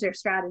changed their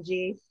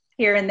strategy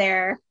here and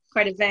there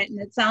quite a bit, and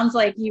it sounds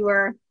like you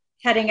were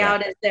heading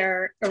out as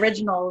their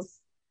originals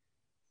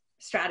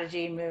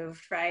strategy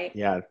moved, right?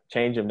 Yeah,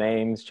 change of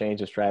names,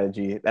 change of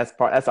strategy.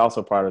 That's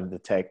also part of the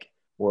tech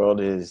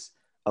world, is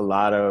a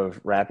lot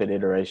of rapid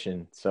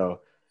iteration.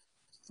 So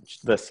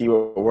let's see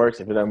what works.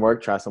 If it doesn't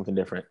work, try something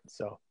different.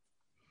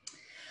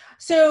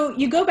 So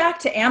you go back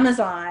to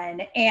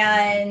Amazon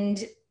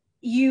and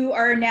you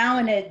are now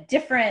in a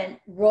different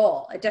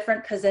role, a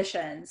different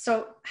position.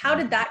 So how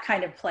did that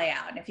kind of play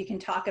out? And if you can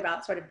talk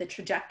about sort of the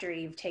trajectory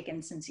you've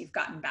taken since you've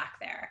gotten back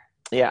there.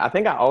 Yeah, I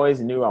think I always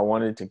knew I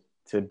wanted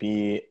to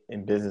be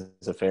in business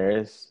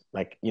affairs.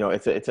 Like,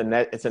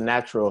 it's a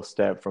natural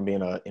step from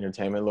being an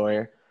entertainment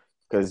lawyer,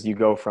 because you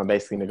go from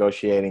basically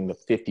negotiating the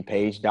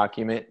 50-page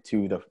document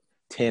to the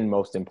 10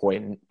 most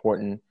important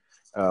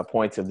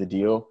points of the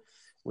deal,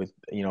 with,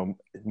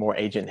 more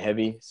agent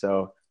heavy.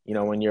 So,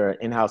 when you're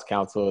in-house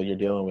counsel, you're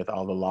dealing with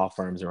all the law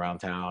firms around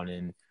town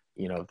and,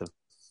 the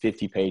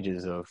 50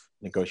 pages of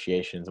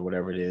negotiations or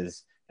whatever it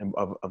is, and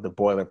of the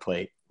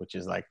boilerplate, which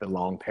is like the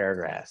long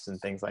paragraphs and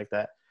things like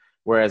that.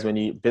 Whereas when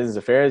you business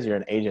affairs, you're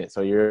an agent.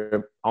 So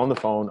you're on the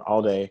phone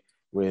all day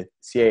with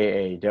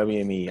CAA,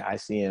 WME,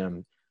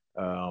 ICM,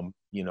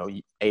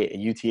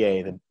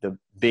 UTA, the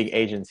big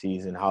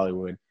agencies in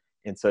Hollywood.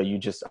 And so you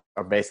just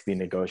are basically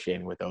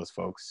negotiating with those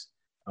folks.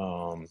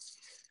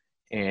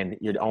 And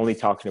you're only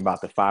talking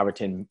about the 5 or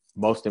 10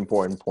 most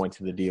important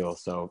points of the deal.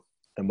 So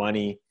the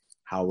money,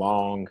 how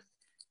long,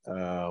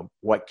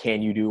 what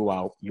can you do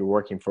while you're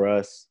working for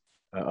us,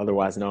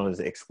 otherwise known as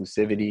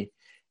exclusivity.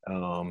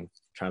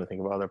 Trying to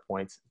think of other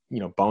points,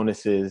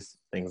 bonuses,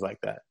 things like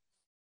that.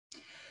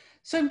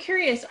 So I'm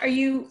curious, are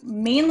you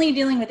mainly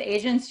dealing with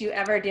agents? Do you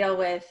ever deal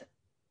with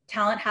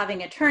talent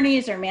having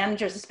attorneys or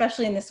managers,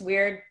 especially in this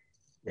weird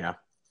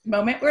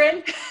moment we're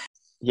in?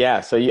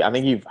 Yeah, so I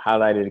think you've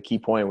highlighted a key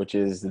point, which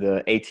is the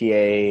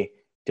ATA,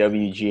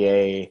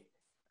 WGA,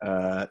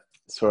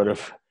 sort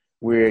of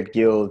weird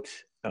guild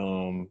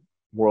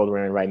world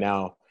we're in right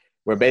now,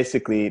 where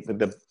basically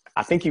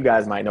I think you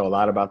guys might know a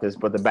lot about this,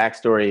 but the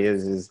backstory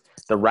is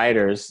the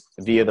writers,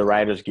 via the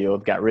Writers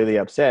Guild, got really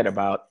upset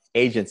about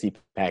agency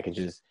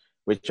packages,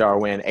 which are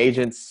when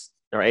agents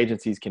or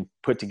agencies can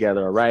put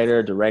together a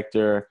writer,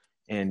 director,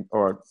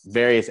 or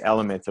various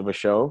elements of a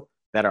show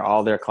that are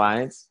all their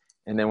clients.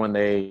 And then when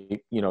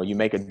they, you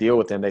make a deal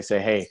with them, they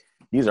say, hey,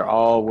 these are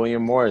all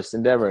William Morris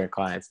Endeavor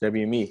clients,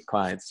 WME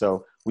clients.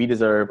 So we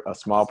deserve a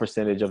small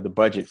percentage of the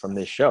budget from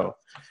this show.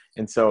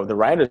 And so the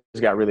writers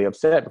got really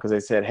upset because they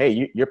said,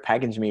 hey, you're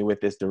packaging me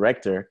with this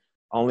director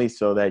only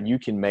so that you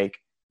can make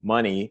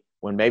money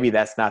when maybe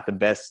that's not the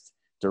best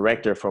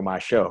director for my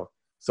show.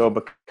 So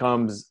it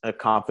becomes a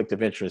conflict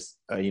of interest.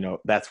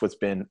 That's what's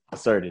been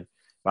asserted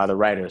by the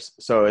writers.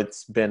 So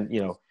it's been,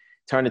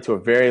 turned into a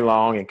very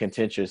long and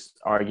contentious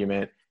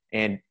argument.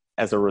 And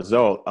as a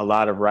result, a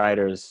lot of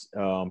writers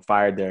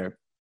fired their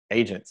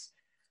agents.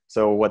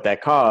 So what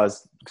that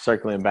caused,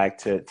 circling back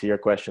to your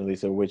question,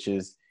 Lisa, which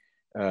is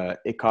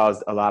it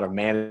caused a lot of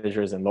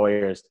managers and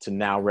lawyers to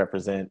now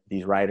represent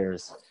these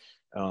writers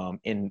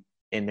in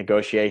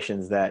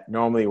negotiations that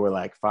normally were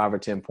like 5 or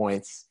 10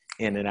 points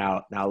in and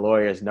out. Now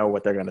lawyers know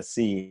what they're going to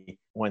see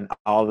when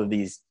all of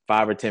these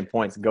 5 or 10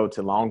 points go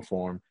to long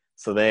form.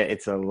 So that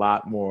it's a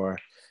lot more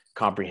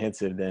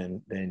comprehensive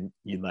than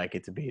you'd like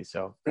it to be.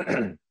 So.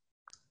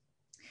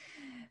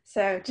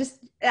 So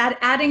just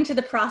adding to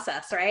the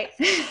process, right?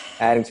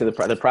 Adding to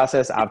the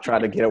process I've tried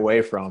to get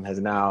away from has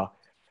now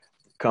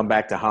come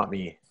back to haunt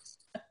me.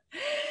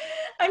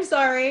 I'm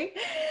sorry.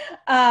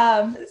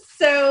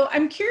 So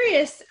I'm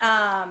curious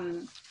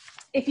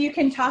if you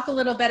can talk a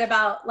little bit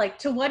about, like,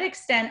 to what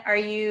extent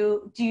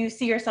do you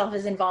see yourself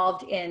as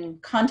involved in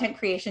content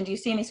creation? Do you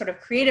see any sort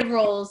of creative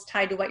roles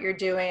tied to what you're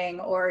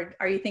doing? Or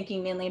are you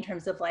thinking mainly in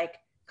terms of like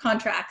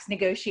contracts,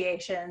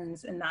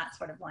 negotiations, and that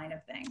sort of line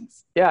of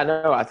things? Yeah,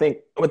 no, I think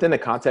within the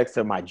context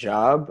of my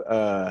job,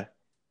 I'm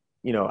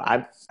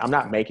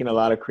not making a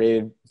lot of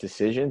creative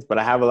decisions, but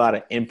I have a lot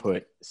of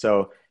input.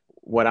 So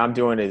what I'm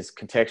doing is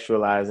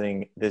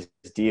contextualizing this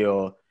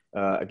deal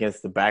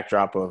against the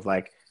backdrop of,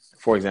 like,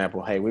 for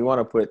example, hey, we want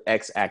to put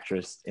X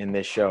actress in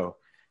this show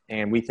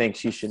and we think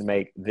she should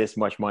make this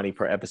much money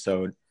per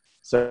episode.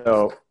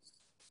 So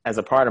as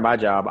a part of my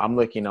job, I'm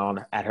looking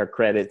at her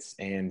credits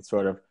and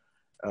sort of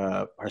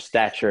her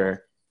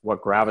stature,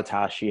 what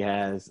gravitas she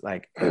has,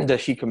 like,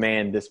 does she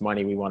command this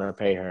money we want to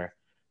pay her?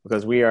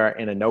 Because we are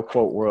in a no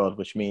quote world,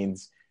 which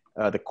means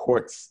the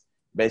courts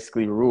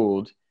basically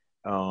ruled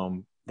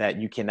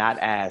that you cannot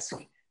ask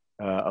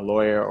a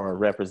lawyer or a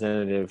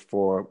representative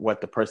for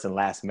what the person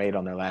last made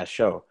on their last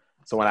show.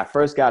 So when I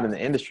first got in the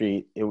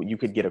industry, you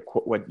could get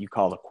what you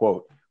call a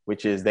quote,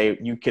 which is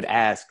you could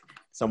ask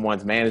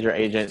someone's manager,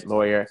 agent,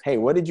 lawyer, hey,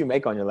 what did you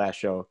make on your last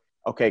show?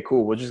 okay,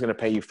 cool, we're just going to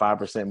pay you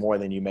 5% more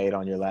than you made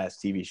on your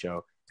last TV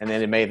show. And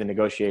then it made the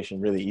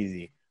negotiation really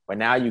easy. But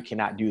now you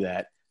cannot do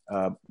that.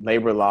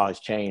 Labor law has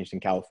changed in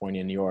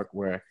California and New York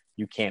where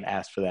you can't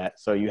ask for that.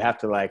 So you have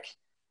to like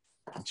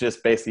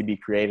just basically be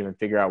creative and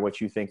figure out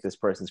what you think this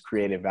person's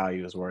creative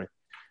value is worth.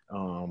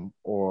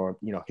 Or,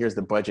 you know, here's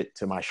the budget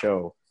to my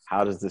show.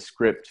 How does the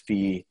script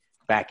fee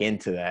back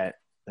into that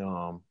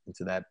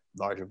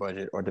larger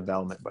budget or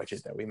development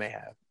budget that we may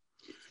have?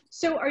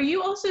 So are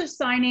you also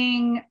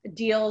signing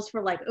deals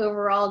for like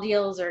overall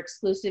deals or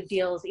exclusive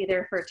deals,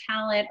 either for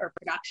talent or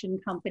production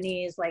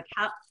companies? Like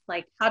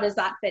how does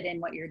that fit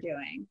in what you're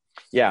doing?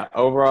 Yeah,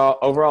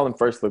 overall and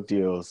first look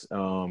deals.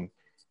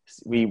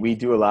 We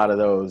do a lot of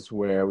those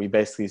where we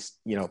basically,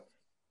 you know,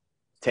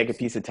 take a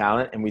piece of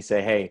talent and we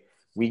say, hey,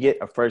 we get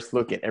a first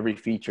look at every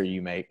feature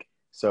you make.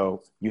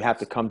 So you have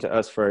to come to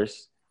us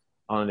first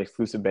on an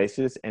exclusive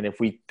basis. And if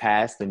we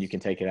pass, then you can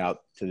take it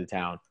out to the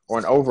town. Or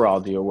an overall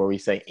deal where we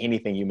say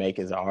anything you make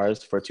is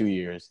ours for 2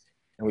 years.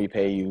 And we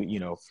pay you, you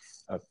know,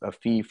 a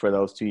fee for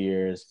those 2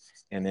 years.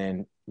 And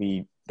then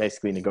we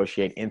basically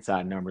negotiate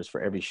inside numbers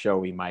for every show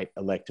we might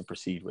elect to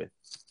proceed with.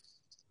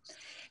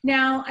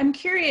 Now, I'm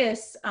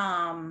curious,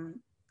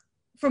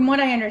 from what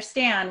I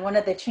understand, one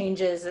of the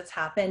changes that's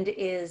happened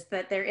is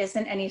that there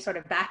isn't any sort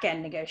of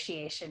back-end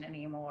negotiation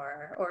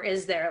anymore, or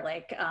is there,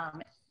 like,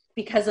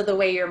 because of the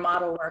way your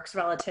model works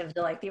relative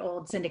to like the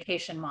old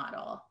syndication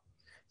model?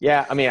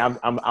 Yeah, I mean,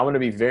 I'm going to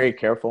be very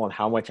careful on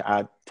how much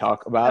I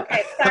talk about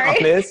on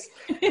this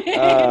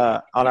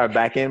on our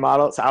back-end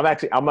model. So I'm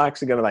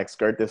actually going to like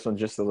skirt this one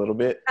just a little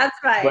bit. That's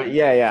fine. But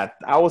yeah,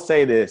 I will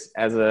say this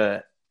as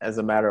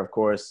a matter of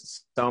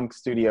course, some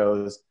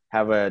studios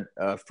have a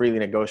freely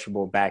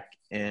negotiable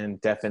back-end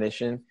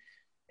definition.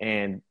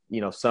 And, you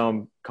know,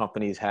 some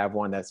companies have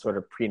one that's sort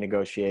of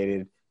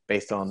pre-negotiated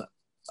based on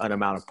an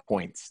amount of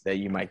points that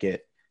you might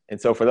get. And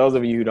so for those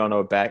of you who don't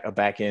know what a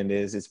back end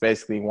is, it's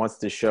basically once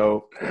the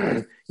show,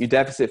 you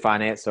deficit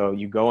finance. So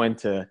you go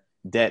into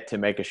debt to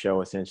make a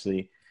show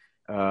essentially.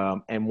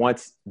 And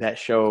once that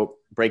show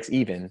breaks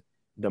even,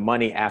 the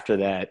money after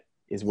that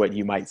is what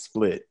you might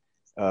split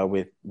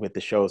with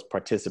the show's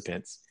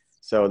participants.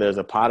 So there's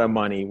a pot of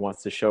money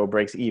once the show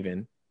breaks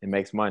even and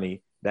makes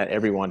money that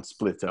everyone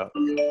splits up.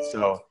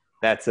 So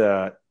that's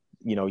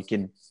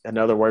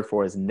another word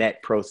for is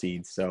net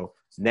proceeds. So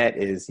net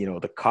is, you know,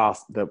 the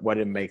cost, what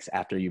it makes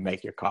after you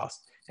make your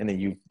cost. And then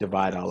you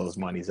divide all those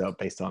monies up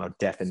based on a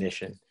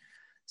definition.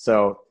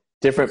 So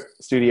different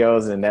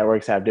studios and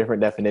networks have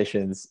different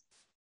definitions.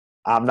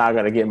 I'm not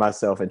going to get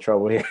myself in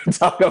trouble here and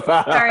talk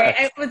about Sorry,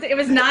 it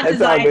was not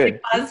designed to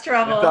cause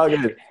trouble. It's all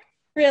good.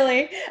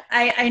 Really?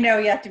 I know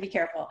you have to be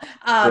careful.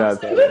 So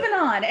moving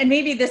on, and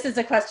maybe this is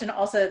a question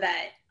also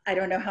that I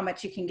don't know how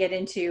much you can get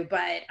into,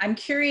 but I'm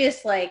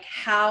curious, like,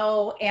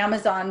 how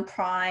Amazon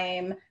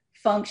Prime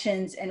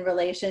functions in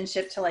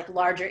relationship to like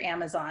larger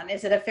Amazon.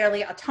 Is it a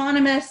fairly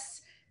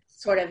autonomous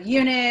sort of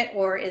unit,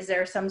 or is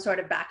there some sort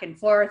of back and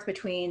forth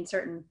between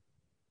certain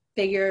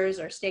figures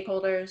or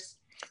stakeholders?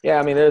 Yeah,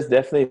 I mean, there's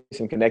definitely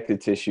some connective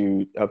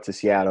tissue up to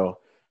Seattle.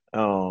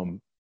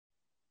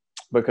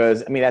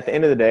 Because I mean, at the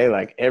end of the day,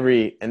 like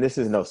and this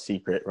is no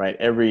secret, right?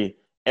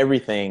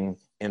 Everything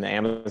in the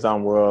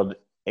Amazon world,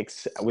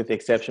 with the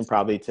exception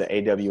probably to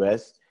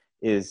AWS,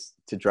 is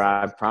to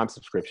drive Prime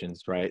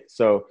subscriptions, right?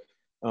 So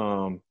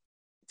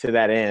to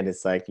that end,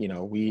 it's like, you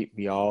know,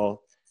 we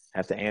all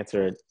have to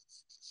answer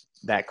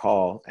that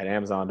call at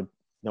Amazon,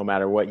 no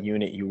matter what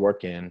unit you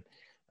work in,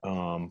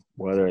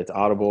 whether it's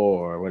Audible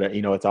or whatever,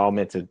 you know, it's all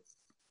meant to,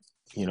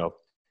 you know,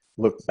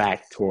 look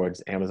back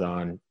towards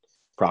Amazon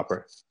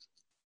proper.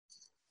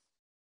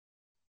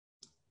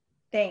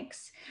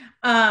 Thanks.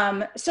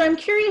 So I'm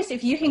curious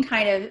if you can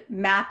kind of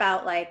map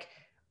out, like,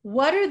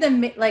 what are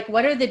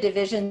the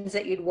divisions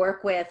that you'd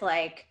work with,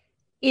 like,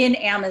 in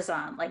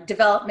Amazon, like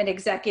development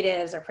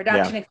executives or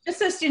production, just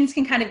so students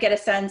can kind of get a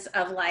sense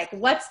of like,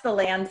 what's the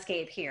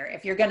landscape here?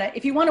 If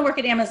you want to work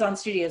at Amazon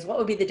Studios, what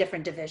would be the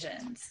different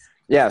divisions?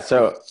 Yeah.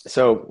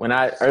 So when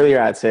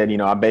earlier I'd said, you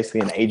know, I'm basically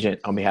an agent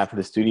on behalf of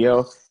the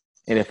studio.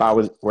 And if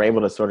were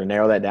able to sort of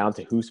narrow that down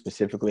to who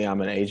specifically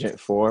I'm an agent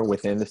for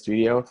within the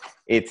studio,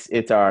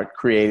 it's our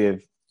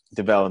creative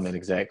development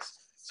execs.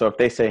 So if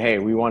they say, hey,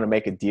 we want to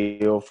make a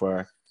deal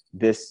for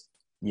this,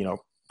 you know,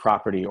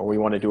 property, or we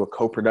want to do a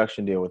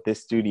co-production deal with this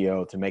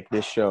studio to make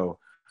this show,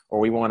 or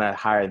we want to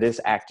hire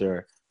this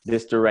actor,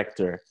 this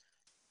director,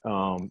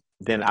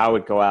 then I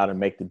would go out and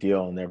make the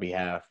deal on their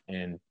behalf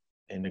and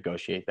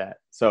negotiate that.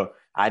 So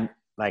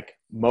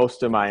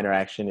most of my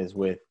interaction is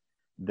with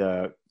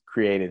the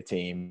creative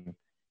team.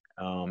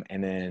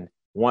 And then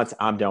once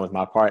I'm done with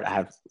my part, I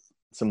have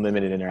some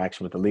limited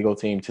interaction with the legal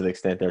team to the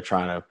extent they're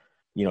trying to,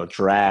 you know,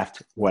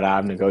 draft what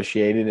I've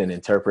negotiated and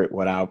interpret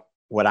what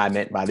I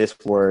meant by this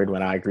word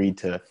when I agreed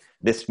to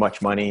this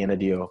much money in a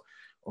deal,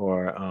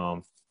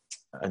 or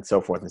and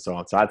so forth and so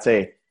on. So I'd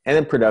say, and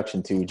then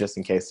production too, just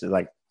in case,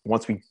 like,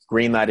 once we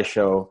greenlight a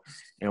show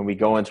and we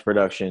go into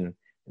production,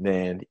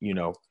 then, you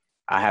know,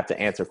 I have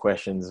to answer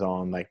questions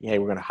on like, hey,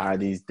 we're going to hire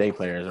these day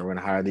players, or we're going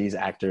to hire these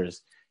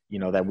actors,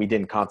 that we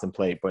didn't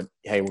contemplate, but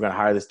hey, we're going to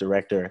hire this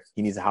director.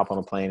 He needs to hop on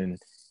a plane,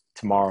 and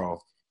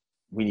tomorrow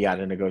we got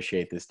to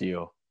negotiate this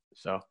deal.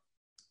 So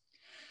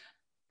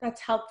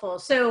that's helpful.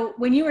 So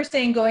when you were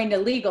saying going to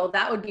legal,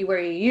 that would be where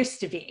you used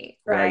to be,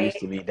 right? Where I used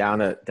to be, down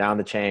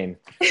the chain,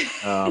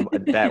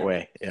 that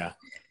way. Yeah.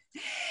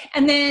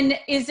 And then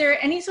is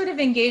there any sort of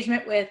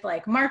engagement with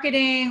like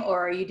marketing,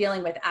 or are you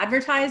dealing with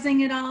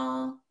advertising at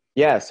all?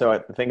 Yeah. So I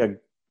think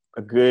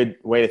a good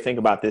way to think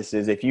about this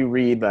is if you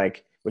read,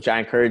 like, which I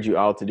encourage you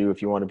all to do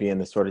if you want to be in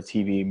the sort of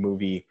TV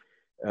movie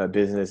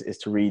business, is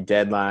to read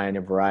Deadline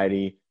and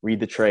Variety, read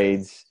the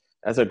trades.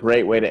 That's a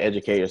great way to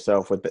educate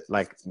yourself with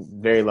like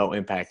very low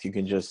impact. You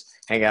can just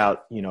hang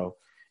out, in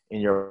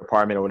your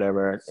apartment or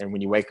whatever. And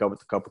when you wake up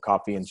with a cup of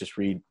coffee and just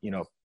read,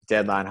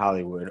 Deadline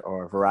Hollywood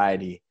or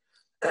Variety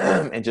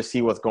and just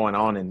see what's going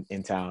on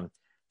in town.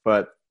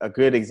 But a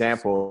good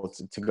example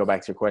to go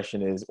back to your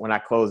question is when I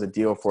close a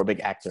deal for a big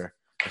actor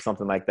or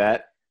something like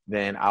that,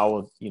 then I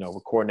will,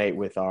 we'll coordinate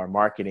with our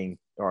marketing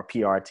or our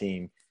PR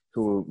team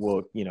who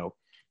will,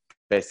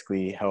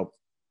 basically help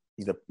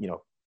either,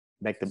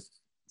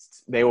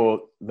 they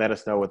will let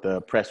us know what the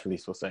press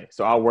release will say.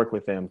 So I'll work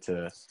with them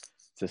to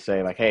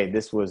say like, hey,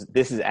 this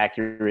is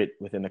accurate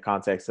within the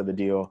context of the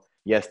deal.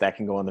 Yes, that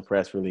can go on the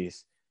press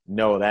release.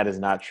 No, that is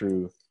not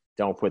true.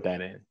 Don't put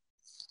that in.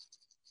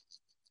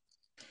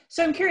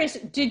 So I'm curious,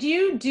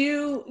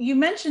 you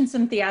mentioned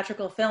some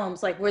theatrical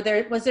films, like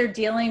was there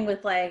dealing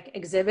with like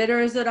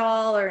exhibitors at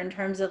all, or in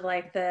terms of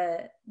like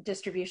the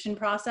distribution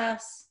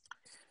process?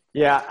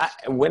 Yeah,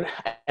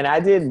 I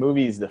did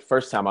movies the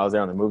first time I was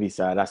there on the movie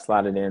side. I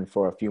slotted in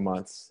for a few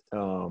months.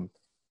 And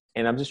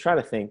I'm just trying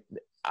to think.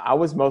 I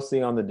was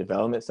mostly on the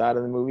development side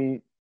of the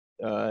movie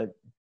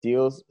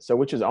deals, so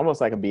which is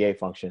almost like a BA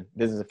function,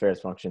 business affairs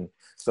function.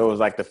 So it was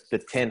like the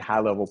 10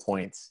 high-level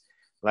points,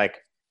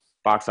 like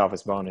box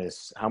office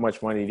bonus, how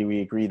much money do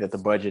we agree that the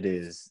budget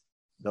is,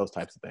 those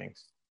types of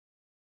things.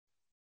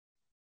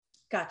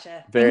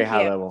 Gotcha. Very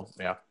high level,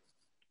 yeah.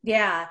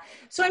 Yeah.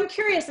 So I'm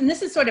curious, and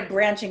this is sort of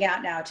branching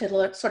out now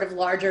to sort of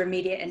larger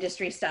media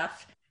industry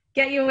stuff.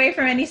 Get you away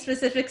from any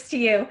specifics to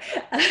you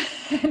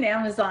and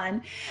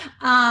Amazon.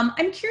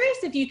 I'm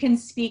curious if you can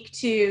speak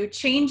to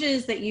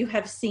changes that you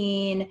have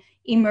seen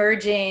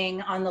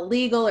emerging on the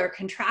legal or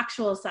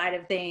contractual side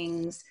of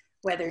things,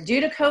 whether due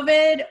to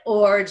COVID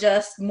or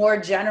just more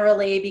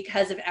generally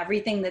because of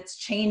everything that's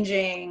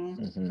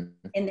changing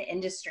in the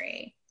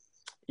industry.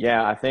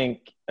 Yeah, I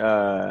think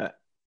let's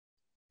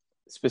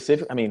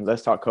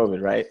talk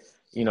COVID, right?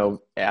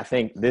 I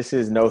think this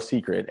is no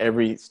secret.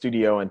 Every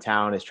studio in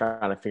town is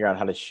trying to figure out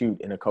how to shoot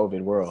in a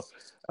COVID world,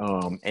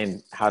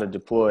 and how to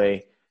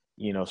deploy,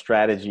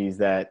 strategies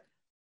that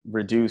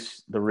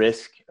reduce the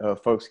risk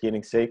of folks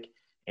getting sick.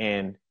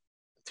 And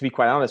to be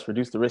quite honest,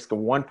 reduce the risk of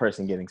one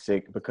person getting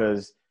sick,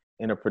 because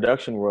in a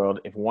production world,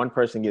 if one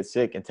person gets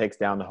sick and takes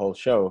down the whole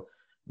show,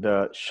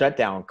 the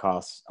shutdown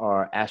costs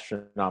are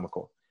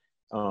astronomical.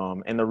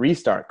 And the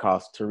restart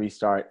costs to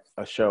restart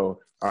a show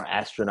are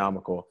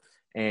astronomical.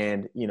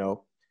 And,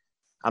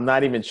 I'm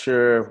not even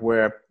sure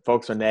where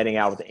folks are netting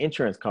out with the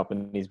insurance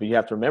companies, but you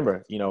have to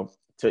remember,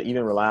 to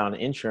even rely on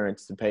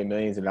insurance to pay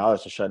millions of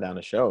dollars to shut down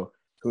a show,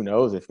 who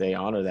knows if they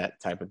honor that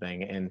type of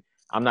thing. And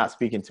I'm not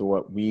speaking to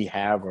what we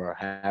have or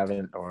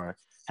haven't or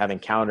have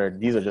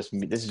encountered. This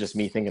is just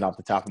me thinking off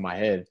the top of my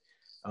head.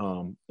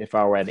 If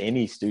I were at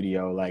any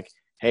studio, like,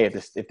 hey,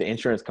 if the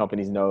insurance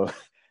companies know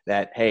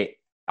that, hey,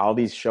 all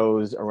these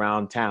shows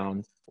around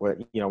town where,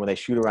 when they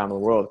shoot around the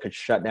world could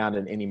shut down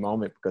at any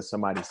moment because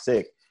somebody's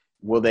sick,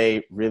 will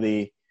they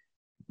really,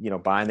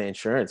 buy the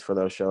insurance for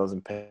those shows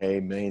and pay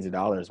millions of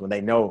dollars when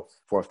they know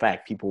for a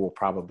fact people will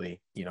probably,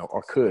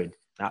 or could,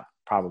 not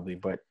probably,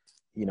 but,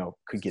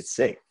 could get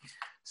sick.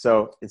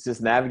 So it's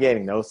just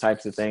navigating those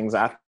types of things.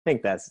 I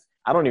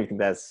don't even think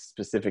that's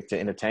specific to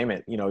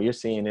entertainment. You're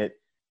seeing it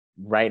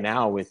right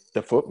now with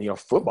the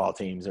football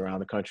teams around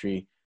the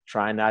country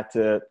trying not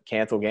to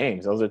cancel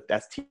games.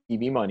 That's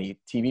TV money,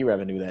 TV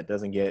revenue that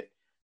doesn't get,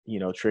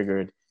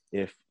 triggered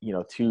if,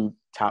 two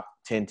top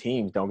 10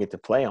 teams don't get to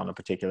play on a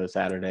particular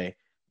Saturday.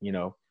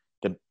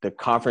 The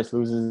conference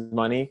loses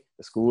money,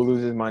 the school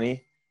loses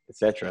money,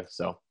 etc.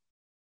 So.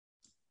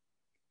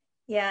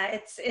 Yeah,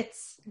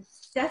 it's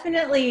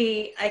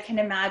definitely, I can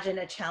imagine,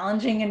 a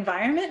challenging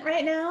environment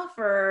right now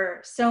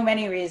for so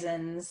many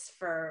reasons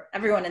for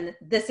everyone in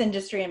this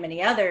industry and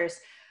many others.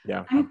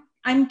 Yeah.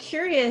 I'm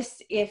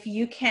curious if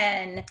you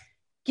can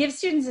give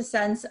students a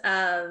sense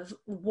of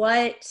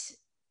what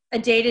a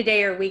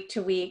day-to-day or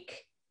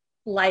week-to-week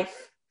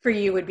life for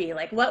you would be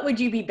like. What would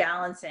you be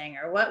balancing,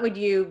 or what might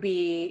you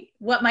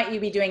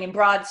be doing in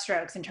broad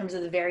strokes in terms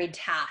of the varied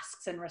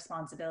tasks and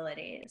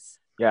responsibilities?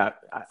 Yeah,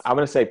 I'm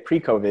going to say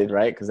pre-COVID,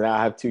 right? Because now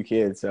I have 2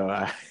 kids,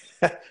 so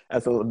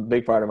that's a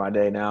big part of my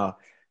day now.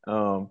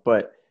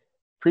 But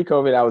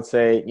pre-COVID, I would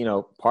say,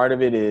 part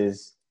of it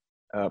is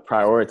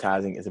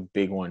prioritizing is a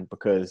big one,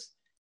 because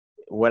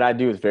what I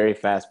do is very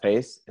fast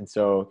paced. And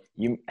so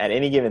at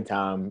any given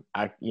time,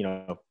 I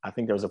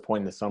think there was a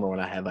point in the summer when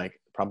I had like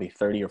probably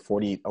 30 or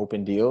 40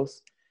 open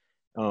deals.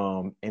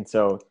 And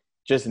so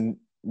just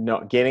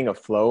getting a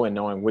flow and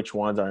knowing which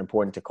ones are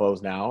important to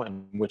close now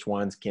and which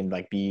ones can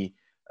like be,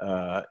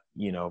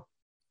 you know,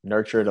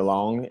 nurtured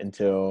along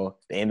until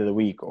the end of the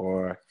week,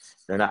 or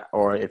they're not,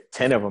 or if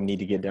 10 of them need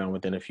to get done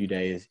within a few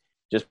days.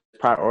 Just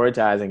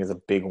prioritizing is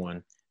a big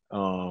one.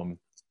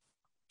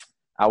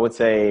 I would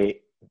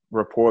say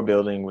rapport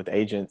building with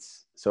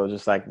agents. So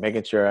just like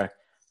making sure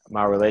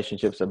my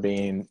relationships are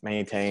being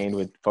maintained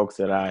with folks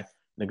that I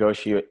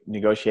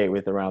negotiate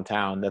with around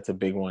town. That's a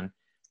big one.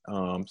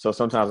 So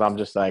sometimes I'm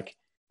just like,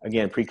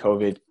 again,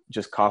 pre-COVID,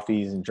 just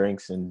coffees and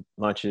drinks and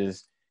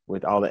lunches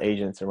with all the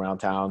agents around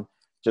town,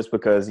 just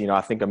because, you know,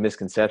 I think a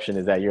misconception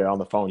is that you're on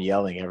the phone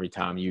yelling every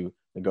time you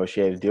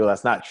negotiate a deal.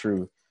 That's not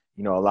true.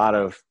 You know, a lot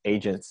of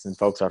agents and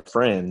folks are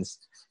friends.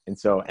 And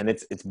so, and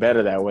it's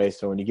better that way.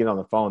 So when you get on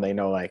the phone, they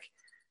know like,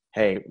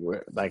 hey,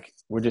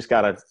 we're just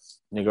got to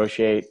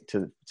negotiate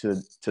to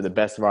the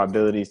best of our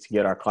abilities to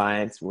get our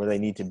clients where they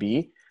need to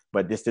be.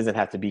 But this doesn't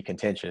have to be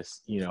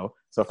contentious, you know?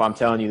 So if I'm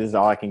telling you this is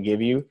all I can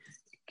give you,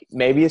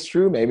 maybe it's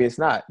true, maybe it's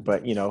not,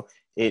 but you know,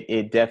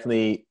 it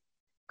definitely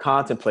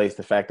contemplates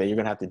the fact that you're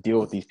going to have to deal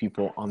with these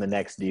people on the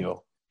next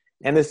deal.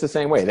 And it's the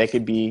same way. They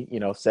could be, you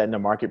know, setting a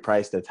market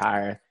price that's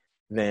higher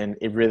than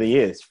it really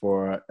is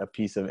for a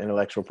piece of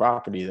intellectual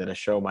property that a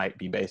show might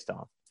be based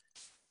on.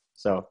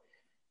 So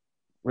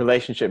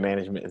relationship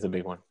management is a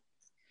big one,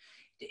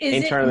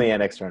 internally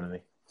and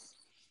externally.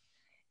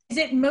 Is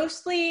it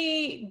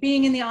mostly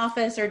being in the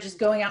office or just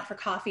going out for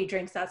coffee,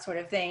 drinks, that sort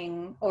of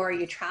thing? Or are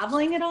you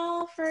traveling at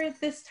all for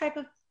this type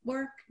of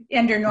work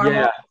under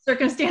normal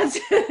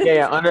circumstances?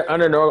 Yeah.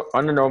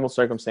 Under normal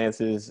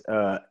circumstances,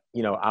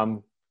 you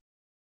know,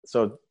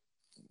 so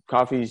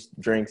coffees,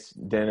 drinks,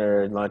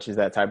 dinner, lunches,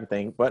 that type of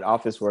thing. But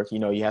office work, you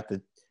know, you have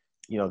to,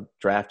 you know,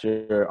 draft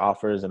your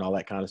offers and all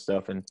that kind of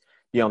stuff and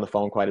be on the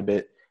phone quite a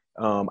bit.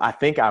 I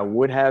think I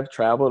would have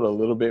traveled a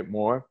little bit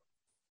more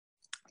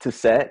to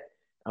set,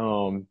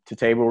 to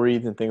table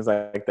reads and things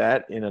like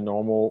that in a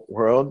normal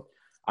world.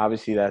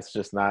 Obviously, that's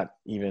just not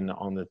even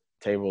on the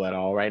table at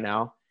all right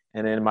now.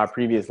 And in my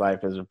previous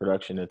life as a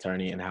production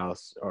attorney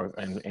in-house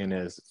and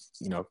as,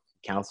 you know,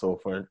 counsel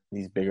for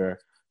these bigger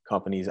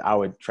companies, I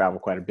would travel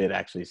quite a bit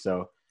actually.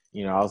 So,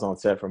 you know, I was on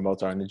set for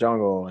Mozart in the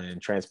Jungle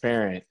and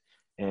Transparent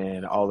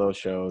and all those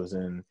shows.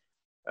 And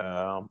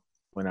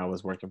when I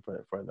was working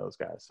for those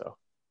guys, so.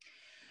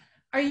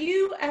 Are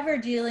you ever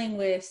dealing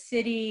with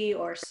city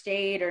or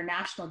state or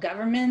national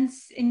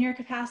governments in your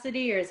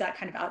capacity, or is that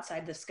kind of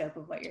outside the scope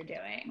of what you're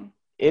doing?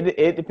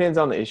 It depends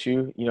on the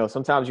issue. You know,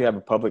 sometimes you have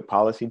a public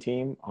policy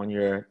team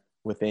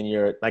within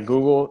your, like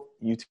Google,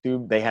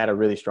 YouTube, they had a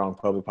really strong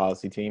public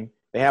policy team.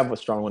 They have a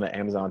strong one at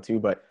Amazon too,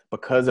 but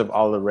because of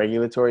all the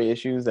regulatory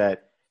issues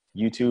that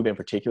YouTube in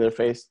particular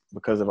faced,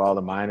 because of all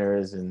the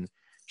minors and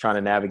trying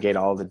to navigate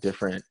all the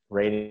different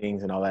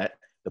ratings and all that,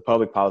 the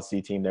public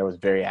policy team there was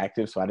very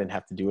active, so I didn't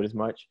have to do it as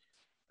much.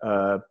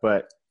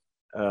 But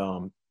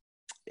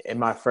in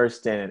my first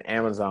stint at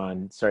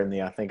Amazon,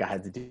 certainly I think I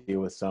had to deal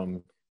with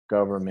some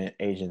government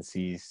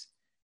agencies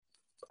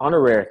on a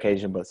rare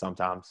occasion, but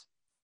sometimes.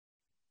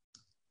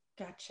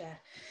 Gotcha.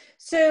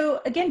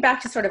 So again, back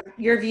to sort of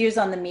your views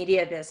on the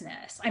media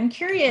business. I'm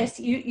curious,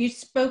 you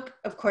spoke,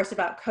 of course,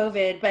 about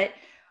COVID, but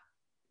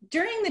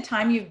during the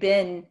time you've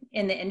been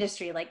in the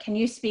industry, like, can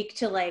you speak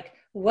to like,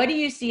 what do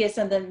you see as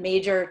some of the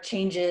major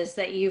changes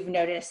that you've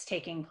noticed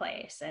taking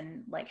place,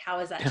 and like how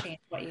has that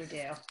changed what you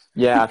do?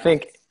 Yeah, I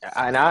think,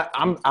 and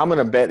I'm going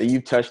to bet that you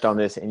touched on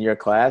this in your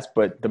class,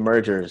 but the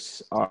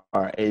mergers are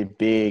a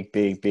big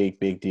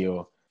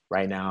deal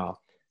right now.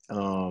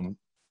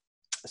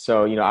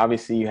 So, you know,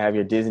 obviously you have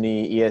your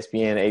Disney,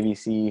 ESPN,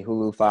 ABC,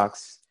 Hulu,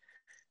 Fox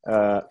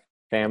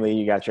family.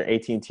 You got your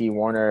AT&T,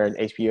 Warner,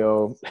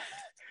 HBO,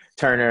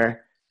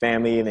 Turner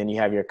family, and then you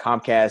have your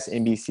Comcast,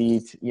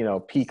 NBC, you know,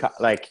 Peacock.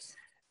 Like,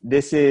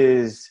 this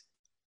is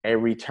a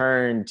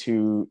return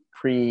to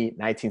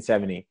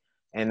pre-1970.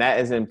 And that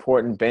is an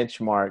important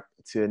benchmark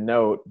to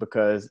note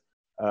because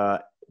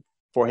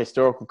for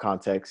historical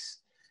context,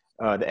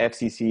 the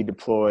FCC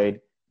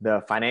deployed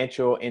the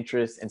financial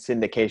interest and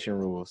syndication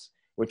rules,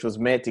 which was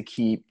meant to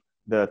keep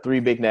the three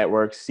big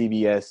networks,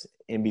 CBS,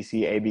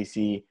 NBC,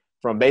 ABC,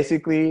 from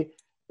basically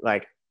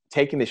like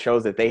taking the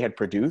shows that they had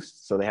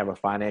produced, so they have a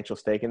financial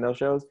stake in those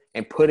shows,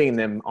 and putting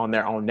them on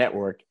their own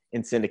network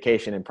in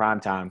syndication in prime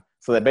time.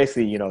 So that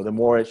basically, you know, the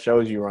more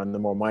shows you run, the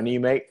more money you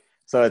make.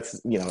 So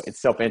it's, you know,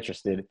 it's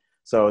self-interested.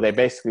 So they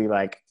basically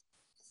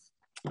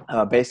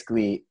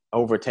basically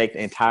overtake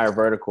the entire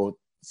vertical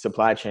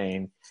supply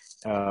chain.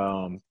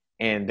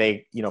 And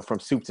they, you know, from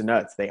soup to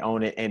nuts, they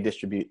own it and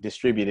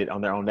distribute it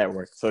on their own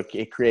network. So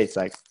it creates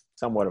like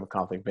somewhat of a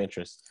conflict of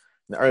interest.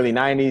 In the early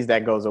 90s,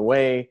 that goes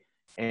away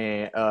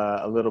and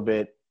a little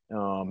bit.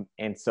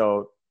 And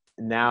so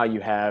now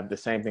you have the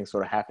same thing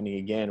sort of happening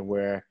again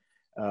where,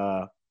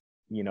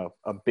 you know,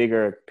 a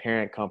bigger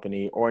parent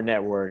company or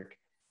network,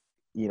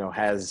 you know,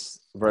 has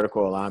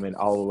vertical alignment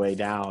all the way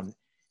down.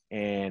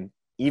 And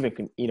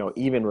even, you know,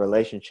 even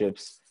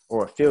relationships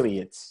or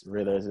affiliates,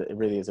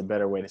 really is a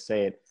better way to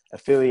say it,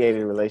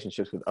 affiliated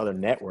relationships with other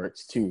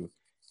networks too,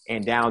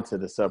 and down to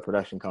the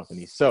sub-production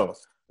companies. So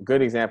a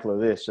good example of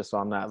this, just so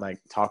I'm not like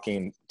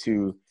talking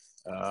to,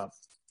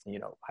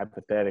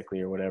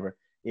 hypothetically or whatever,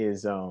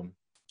 is,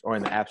 or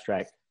in the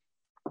abstract,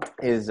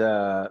 is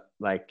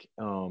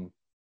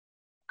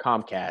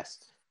Comcast,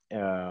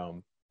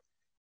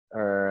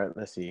 or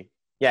let's see.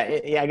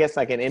 I guess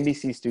like an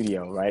NBC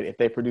studio, right? If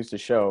they produce a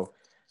show,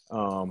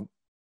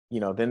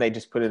 then they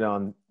just put it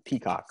on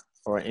Peacock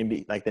or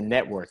like the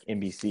network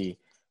NBC.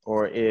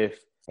 Or if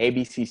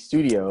ABC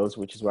Studios,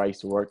 which is where I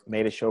used to work,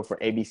 made a show for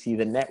ABC,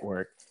 the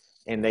network,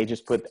 and they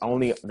just put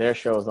only their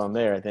shows on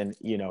there, then,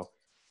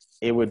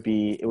 it would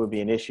be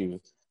an issue.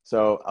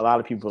 So a lot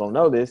of people don't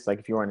know this, like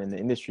if you weren't in the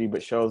industry,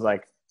 but shows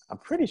like, I'm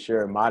pretty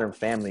sure Modern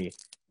Family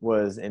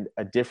was in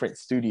a different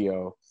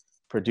studio,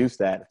 produced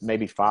that,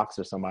 maybe Fox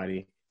or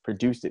somebody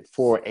produced it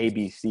for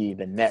ABC,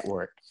 the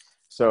network.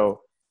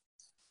 So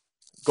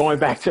going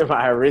back to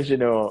my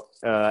original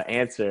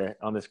answer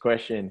on this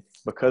question,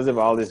 because of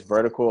all this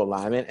vertical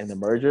alignment and the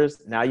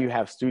mergers, now you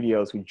have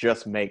studios who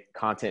just make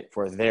content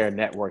for their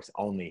networks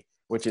only,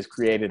 which has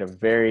created a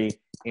very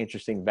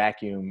interesting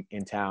vacuum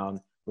in town,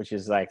 which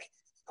is like,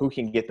 who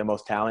can get the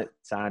most talent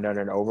signed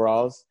under an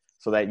overalls,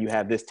 so that you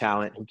have this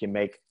talent who can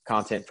make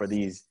content for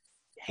these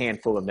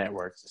handful of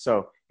networks.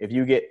 So if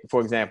you get,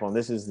 for example, and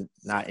this is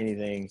not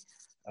anything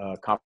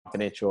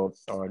confidential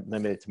or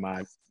limited to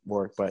my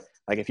work, but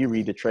like if you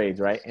read the trades,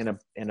 right, and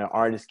an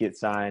artist gets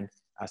signed,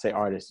 I say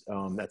artist,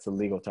 that's a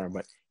legal term,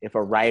 but if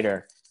a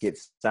writer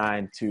gets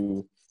signed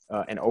to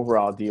an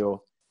overall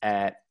deal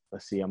at,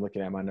 let's see, I'm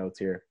looking at my notes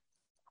here,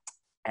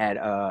 at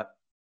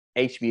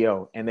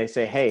HBO, and they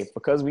say, hey,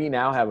 because we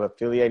now have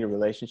affiliated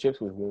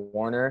relationships with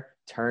Warner,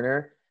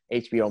 Turner,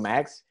 HBO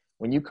Max,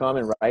 when you come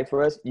and write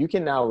for us, you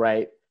can now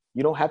write,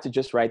 you don't have to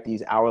just write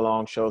these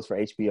hour-long shows for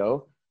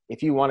HBO.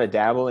 If you want to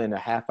dabble in a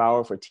half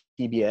hour for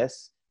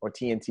TBS or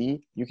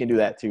TNT, you can do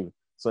that too.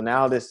 So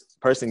now this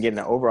person getting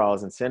an overall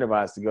is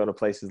incentivized to go to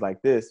places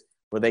like this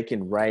where they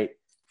can write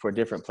for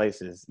different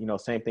places.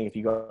 Same thing if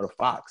you go to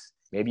Fox,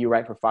 maybe you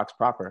write for Fox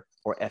proper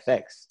or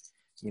FX,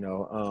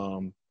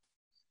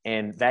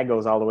 and that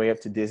goes all the way up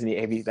to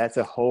Disney. That's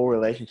a whole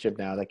relationship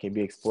now that can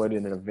be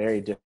exploited in a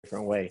very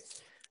different way.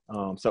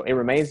 So it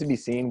remains to be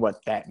seen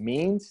what that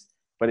means,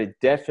 but it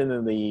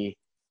definitely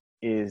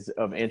is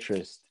of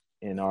interest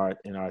in our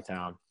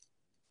town.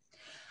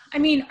 I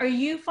mean, are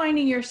you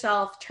finding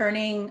yourself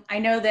turning, I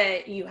know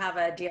that you have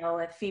a deal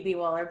with Phoebe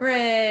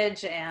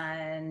Waller-Bridge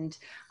and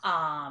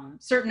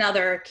certain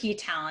other key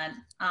talent.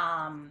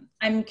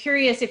 I'm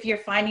curious if you're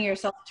finding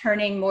yourself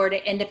turning more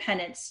to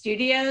independent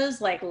studios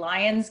like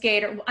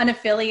Lionsgate or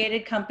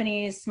unaffiliated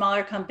companies,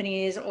 smaller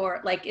companies, or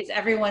like, is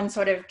everyone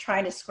sort of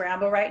trying to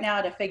scramble right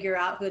now to figure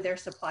out who their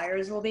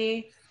suppliers will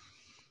be?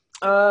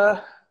 I'm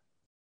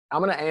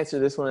going to answer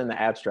this one in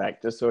the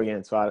abstract, just so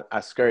again, so I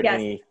skirt yes.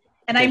 any.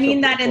 And I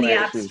mean that in the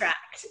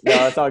abstract.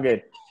 No, it's all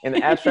good. In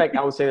the abstract,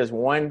 I would say there's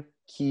one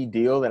key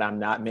deal that I'm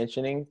not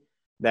mentioning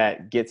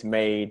that gets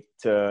made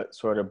to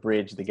sort of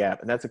bridge the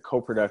gap, and that's a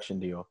co-production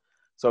deal.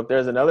 So if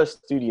there's another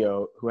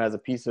studio who has a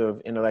piece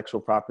of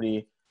intellectual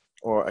property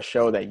or a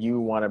show that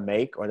you want to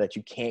make or that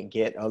you can't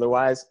get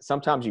otherwise,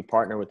 sometimes you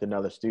partner with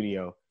another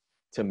studio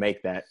to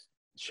make that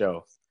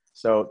show.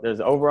 So there's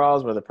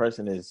overalls where the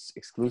person is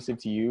exclusive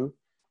to you.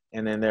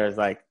 And then there's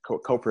like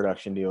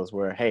co-production deals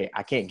where, hey,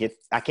 I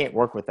can't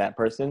work with that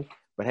person,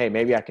 but hey,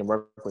 maybe I can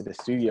work with the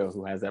studio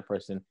who has that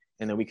person.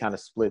 And then we kind of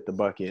split the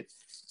bucket,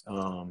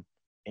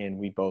 and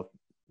we both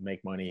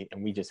make money,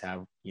 and we just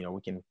have,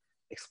 we can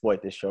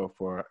exploit this show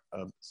for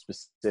a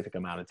specific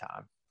amount of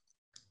time.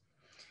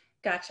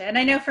 Gotcha. And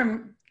I know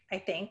I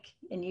think,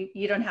 and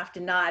you don't have to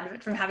nod,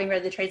 but from having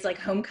read the trades, like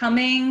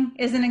Homecoming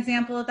is an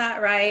example of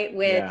that, right?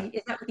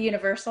 Is that with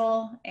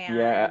Universal? And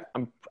yeah,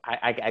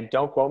 I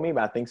don't quote me,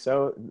 but I think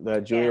so. The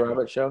Julia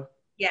Roberts show.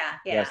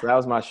 Yeah. So that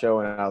was my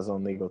show, and I was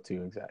on legal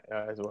too,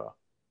 as well.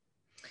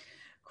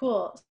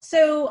 Cool.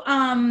 So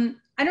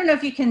I don't know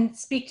if you can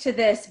speak to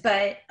this,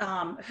 but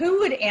who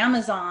would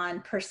Amazon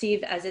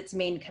perceive as its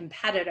main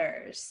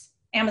competitors?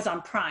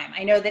 Amazon Prime.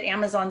 I know that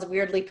Amazon's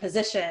weirdly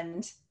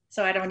positioned,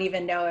 so I don't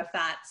even know if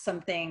that's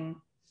something.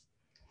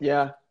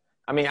 Yeah.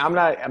 Again, I'm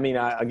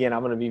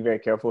going to be very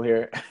careful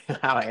here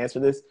how I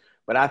answer this,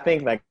 but I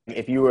think like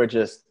if you were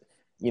just,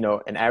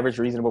 an average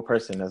reasonable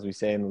person, as we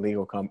say in the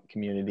legal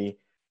community,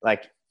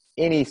 like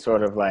any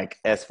sort of like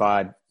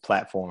SVOD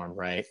platform,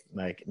 right?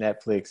 Like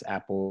Netflix,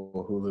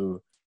 Apple, Hulu,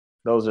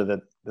 those are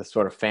the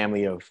sort of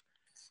family of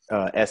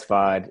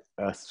SVOD,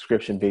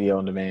 subscription video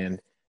on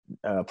demand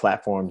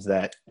platforms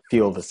that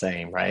feel the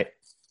same, right?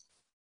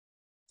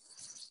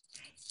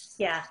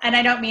 Yeah, and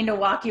I don't mean to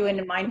walk you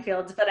into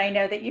minefields, but I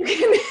know that you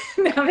can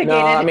navigate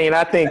No, it.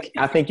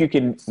 I think you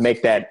can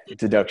make that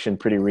deduction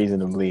pretty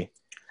reasonably.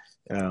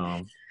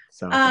 Well,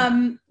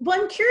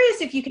 I'm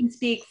curious if you can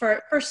speak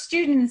for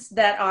students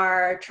that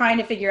are trying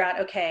to figure out,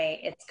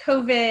 okay, it's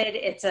COVID,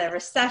 it's a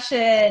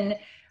recession,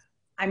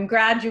 I'm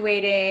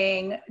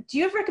graduating. Do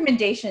you have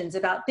recommendations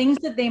about things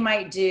that they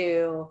might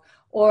do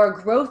or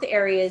growth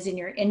areas in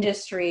your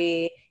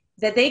industry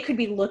that they could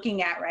be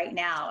looking at right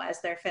now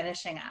as they're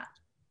finishing up?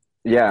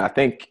 Yeah, I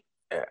think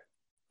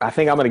I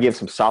think I'm going to give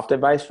some soft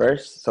advice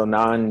first. So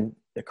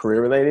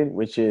non-career related,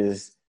 which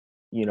is,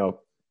 you know,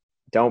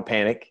 don't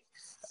panic.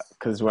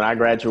 Because when I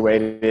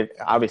graduated,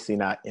 obviously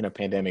not in a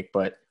pandemic,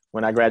 but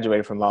when I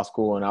graduated from law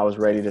school and I was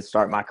ready to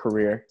start my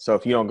career. So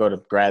if you don't go to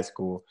grad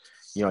school,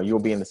 you know, you'll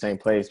be in the same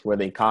place where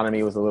the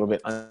economy was a little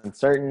bit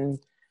uncertain,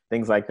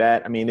 things like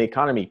that. I mean, the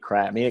economy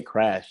crashed. I mean, it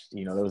crashed.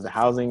 You know, there was the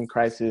housing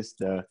crisis.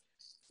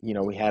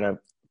 We had a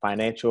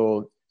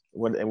financial,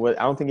 I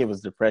don't think it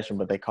was depression,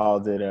 but they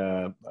called it,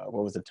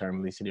 what was the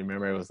term, Lisa? Do you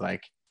remember? It was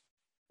like,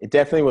 it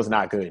definitely was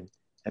not good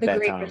at that time.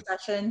 The Great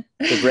Recession.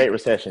 The Great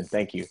Recession.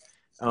 Thank you.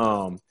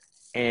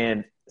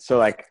 And so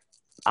like,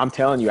 I'm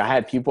telling you, I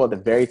had people at the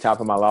very top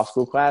of my law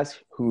school class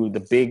who the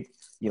big,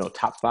 you know,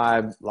 top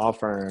 5 law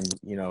firm,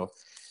 you know,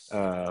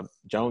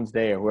 Jones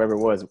Day or whoever it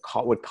was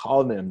would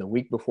call them the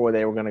week before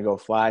they were going to go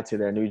fly to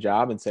their new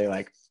job and say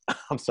like,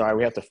 I'm sorry,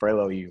 we have to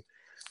furlough you.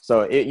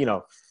 So it, you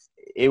know,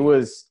 it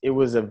was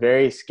a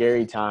very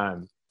scary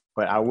time,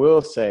 but I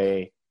will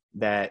say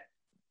that,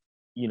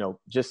 you know,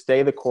 just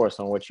stay the course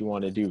on what you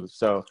want to do.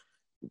 So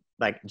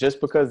like, just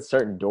because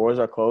certain doors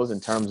are closed in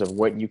terms of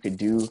what you could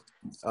do,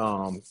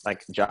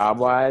 like job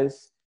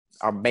wise,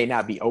 or may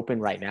not be open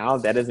right now,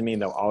 that doesn't mean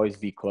they'll always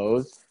be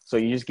closed. So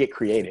you just get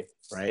creative,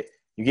 right?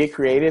 You get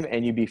creative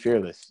and you be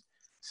fearless.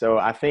 So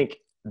I think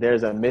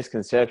there's a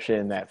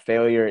misconception that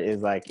failure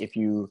is like, if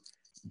you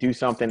do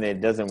something that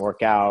doesn't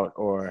work out,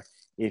 or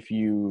if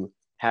you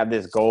have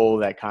this goal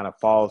that kind of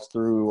falls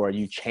through, or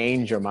you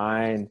change your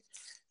mind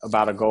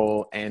about a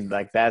goal, and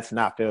like, that's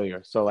not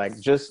failure. So like,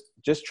 just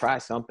try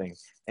something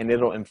and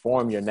it'll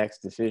inform your next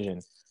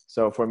decision.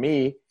 So for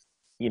me,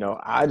 you know,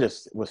 I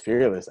just was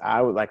fearless.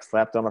 I would like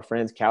slept on a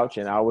friend's couch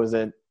and I was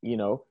an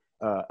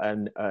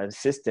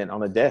assistant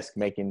on a desk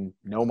making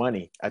no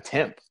money, a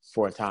temp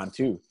for a time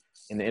too,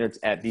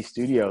 at these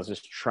studios,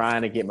 just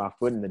trying to get my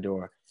foot in the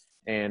door.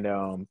 And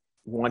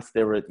once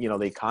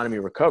the economy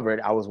recovered,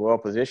 I was well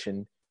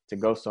positioned to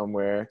go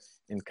somewhere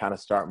and kind of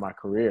start my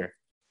career.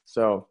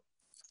 So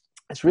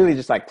it's really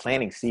just like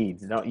planting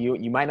seeds.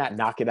 You might not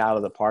knock it out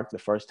of the park the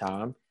first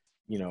time,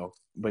 you know,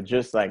 but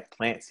just like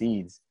plant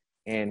seeds.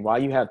 And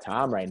while you have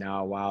time right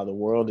now, while the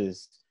world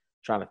is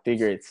trying to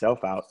figure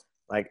itself out,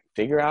 like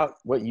figure out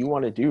what you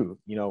want to do.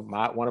 You know,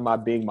 one of my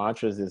big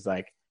mantras is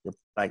like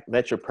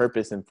let your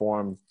purpose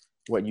inform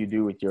what you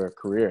do with your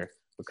career,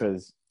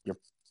 because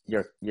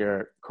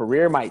your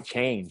career might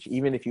change.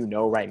 Even if you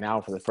know right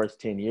now for the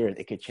first 10 years,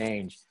 it could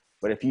change.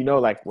 But if you know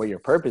like what your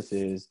purpose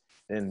is,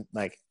 then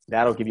like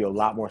that'll give you a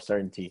lot more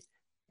certainty.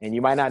 And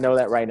you might not know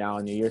that right now,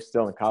 and you're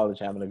still in college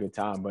having a good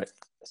time, but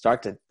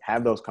start to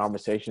have those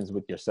conversations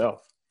with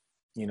yourself,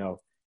 you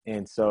know,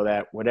 and so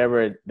that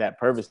whatever that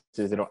purpose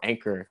is, it'll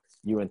anchor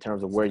you in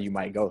terms of where you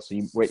might go. So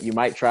you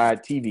might try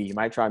TV, you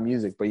might try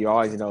music, but you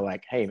always know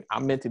like, hey,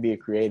 I'm meant to be a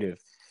creative.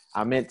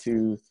 I'm meant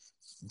to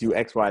do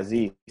X, Y,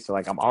 Z. So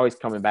like, I'm always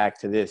coming back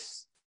to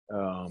this,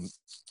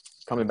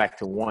 coming back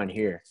to one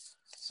here.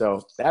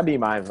 So that'd be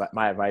my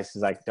advice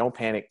is like, don't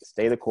panic,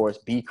 stay the course,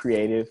 be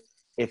creative.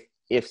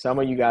 If some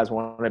of you guys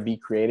want to be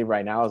creative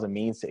right now as a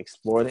means to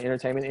explore the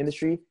entertainment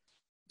industry,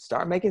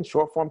 start making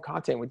short form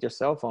content with your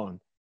cell phone.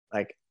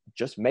 Like,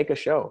 just make a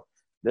show.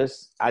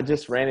 I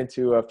just ran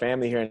into a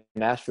family here in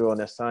Nashville, and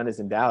their son is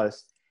in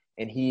Dallas,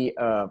 and he he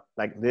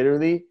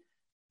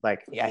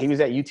was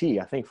at UT,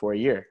 I think, for a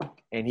year,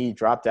 and he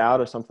dropped out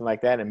or something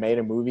like that and made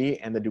a movie,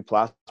 and the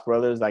Duplass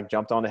brothers like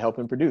jumped on to help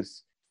him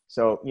produce.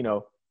 So, you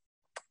know,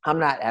 I'm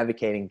not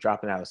advocating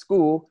dropping out of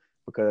school,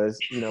 because,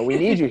 you know, we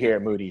need you here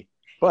at Moody,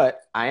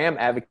 but I am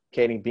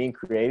advocating being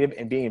creative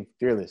and being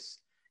fearless.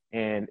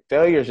 And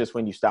failure is just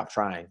when you stop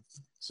trying.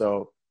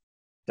 So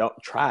don't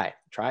try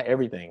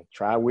everything,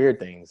 try weird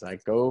things,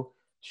 like go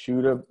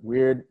shoot a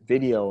weird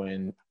video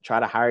and try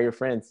to hire your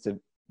friends to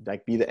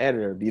like be the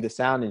editor, be the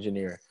sound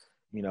engineer,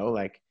 you know,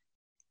 like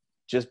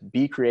just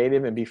be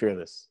creative and be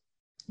fearless.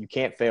 You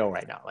can't fail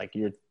right now. Like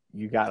you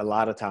got a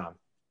lot of time.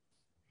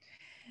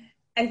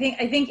 I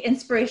think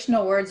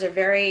inspirational words are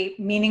very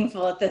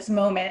meaningful at this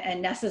moment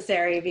and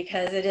necessary,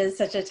 because it is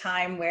such a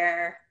time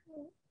where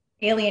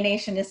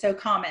alienation is so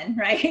common,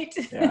 right?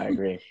 Yeah,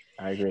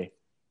 I agree.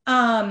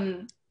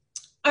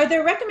 Are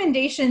there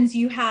recommendations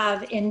you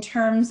have in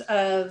terms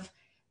of,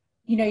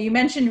 you know, you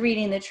mentioned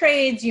reading the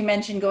trades, you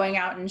mentioned going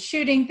out and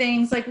shooting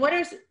things, like what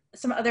are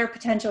some other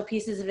potential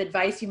pieces of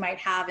advice you might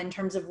have in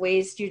terms of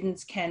ways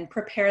students can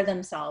prepare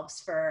themselves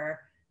for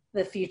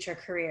the future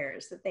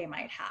careers that they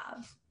might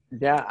have?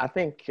 Yeah, I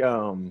think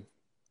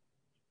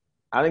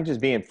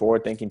just being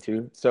forward thinking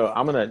too. So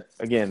I'm gonna,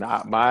 again,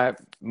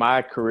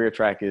 my career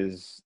track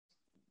is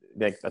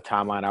like a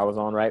timeline I was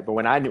on, right? But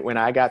when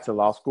I got to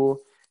law school,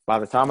 by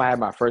the time I had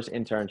my first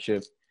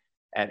internship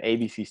at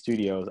ABC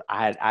Studios,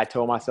 I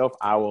told myself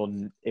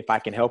if I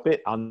can help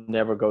it, I'll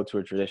never go to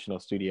a traditional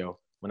studio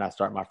when I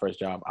start my first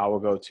job. I will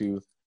go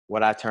to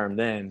what I termed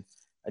then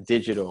a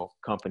digital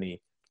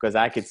company, because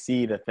I could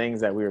see the things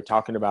that we were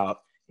talking about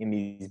in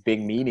these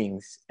big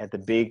meetings at the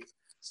big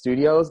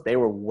studios, they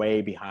were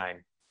way behind,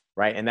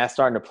 right? And that's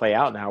starting to play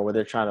out now, where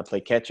they're trying to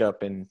play catch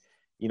up, and,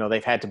 you know,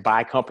 they've had to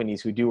buy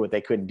companies who do what they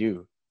couldn't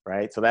do.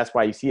 right? So that's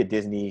why you see a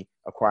Disney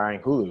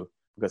acquiring Hulu,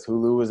 because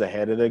Hulu was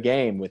ahead of the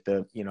game with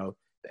the, the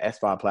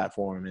SVOD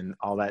platform and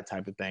all that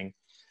type of thing.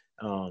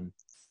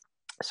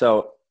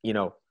 So,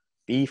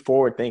 be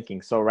forward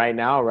thinking. So right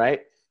now,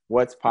 right,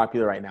 what's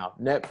popular right now?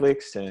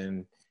 Netflix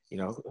and,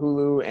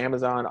 Hulu,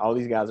 Amazon, all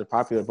these guys are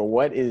popular, but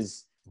what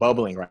is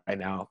bubbling right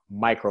now?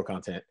 Micro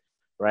content,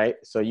 right?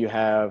 So you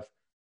have,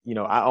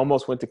 I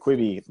almost went to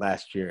Quibi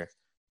last year,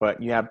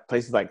 but you have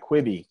places like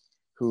Quibi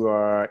who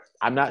are,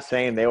 I'm not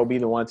saying they'll be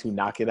the ones who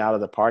knock it out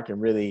of the park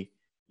and really,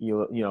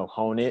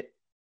 hone it,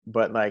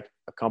 but like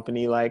a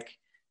company like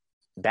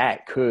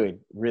that could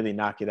really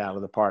knock it out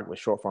of the park with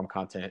short form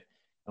content.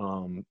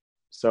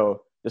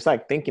 So just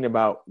like thinking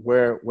about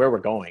where we're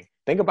going,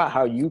 think about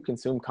how you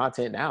consume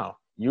content now.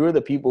 You're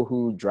the people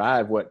who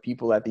drive what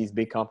people at these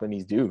big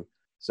companies do.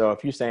 So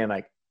if you're saying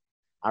like,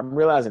 I'm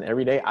realizing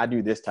every day I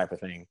do this type of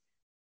thing,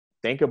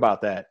 think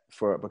about that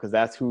because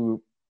that's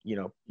who,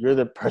 you're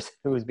the person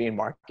who is being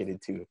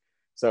marketed to.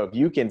 So if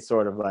you can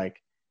sort of like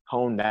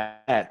hone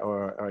that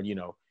or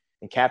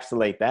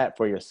encapsulate that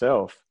for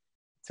yourself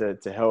to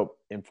help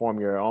inform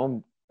your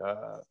own,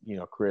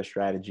 career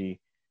strategy,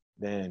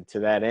 then to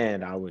that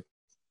end,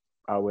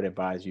 I would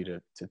advise you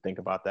to think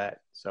about that.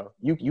 So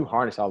you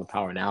harness all the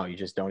power now. You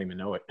just don't even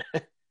know it.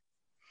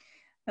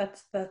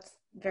 That's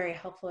very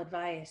helpful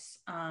advice.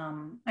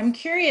 I'm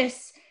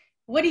curious,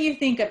 what do you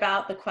think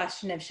about the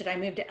question of should I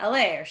move to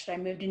LA or should I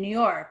move to New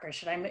York or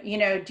should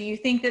I, do you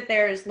think that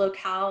there's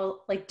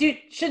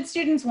should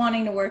students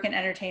wanting to work in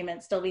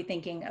entertainment still be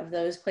thinking of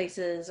those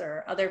places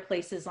or other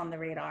places on the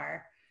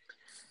radar?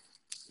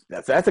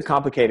 That's a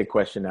complicated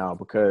question now,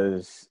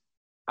 because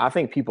I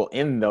think people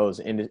in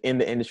the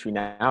industry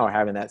now are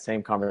having that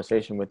same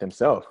conversation with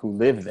themselves who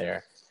live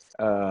there.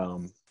 I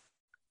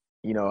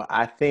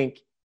think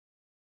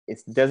it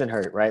doesn't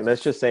hurt, right?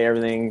 Let's just say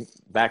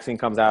vaccine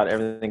comes out,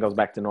 everything goes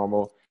back to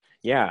normal.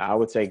 Yeah, I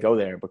would say go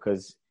there,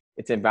 because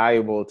it's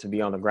invaluable to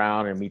be on the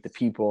ground and meet the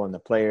people and the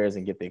players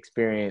and get the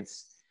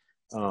experience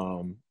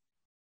to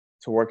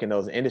work in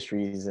those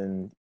industries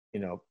in,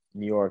 New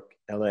York,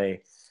 LA,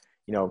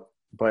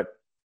 but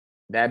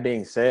that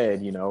being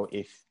said,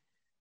 if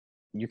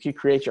you could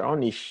create your own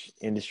niche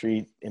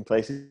industry in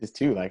places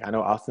too. Like I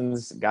know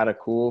Austin's got a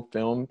cool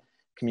film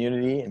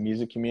community and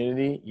music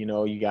community.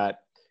 You got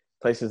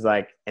places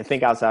like, and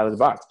think outside of the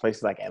box,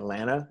 places like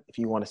Atlanta, if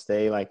you want to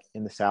stay like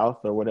in the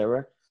South or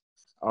whatever,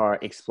 are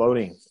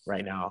exploding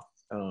right now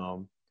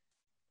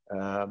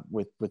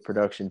with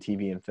production,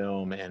 TV and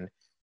film. And,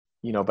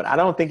 but I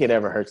don't think it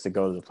ever hurts to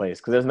go to the place,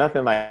 because there's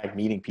nothing like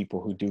meeting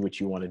people who do what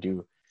you want to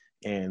do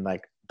and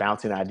like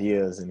bouncing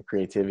ideas and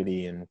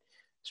creativity and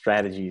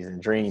strategies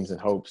and dreams and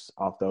hopes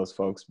off those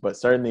folks. But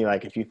certainly,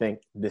 like if you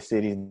think this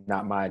city's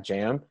not my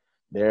jam,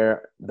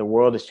 the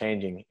world is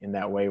changing in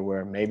that way,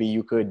 where maybe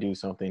you could do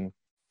something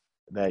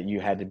that you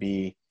had to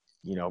be,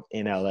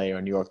 in LA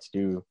or New York to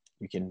do.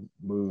 You can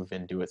move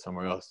and do it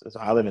somewhere else. So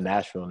I live in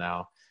Nashville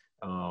now.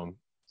 So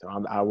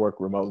I work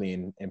remotely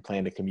and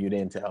plan to commute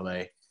into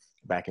LA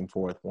back and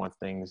forth once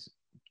things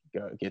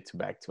get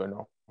back to a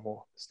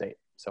normal state.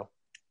 So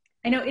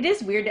I know it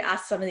is weird to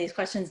ask some of these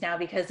questions now,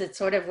 because it's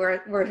sort of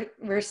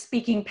we're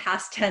speaking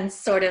past tense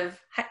sort of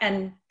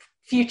and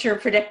future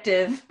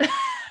predictive.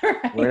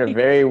 Right? We're in a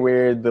very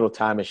weird little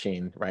time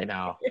machine right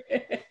now.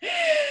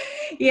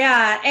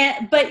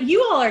 Yeah, but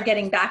you all are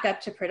getting back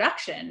up to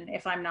production,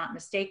 if I'm not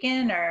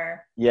mistaken,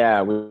 or?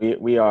 Yeah,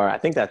 we are. I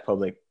think that's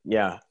public.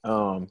 Yeah,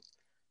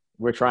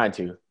 we're trying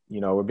to.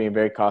 We're being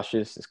very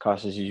cautious, as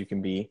cautious as you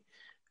can be,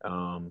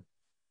 and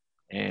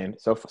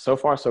so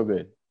far so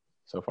good.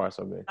 So far,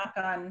 so good.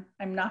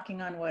 I'm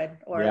knocking on wood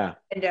or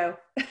window.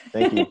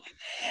 Thank you.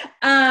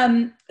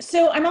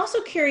 So I'm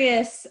also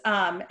curious,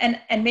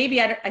 and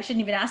maybe I shouldn't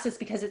even ask this,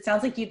 because it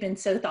sounds like you've been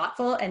so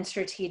thoughtful and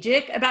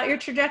strategic about your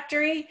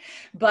trajectory.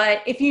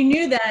 But if you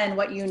knew then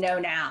what you know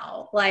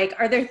now, like,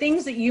 are there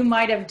things that you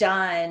might have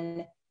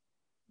done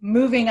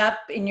moving up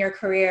in your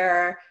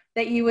career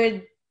that you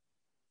would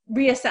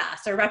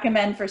reassess or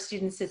recommend for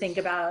students to think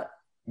about?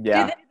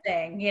 Yeah. Do this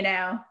thing,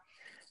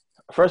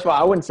 First of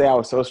all, I wouldn't say I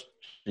was so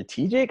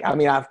strategic. I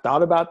mean, I've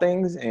thought about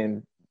things,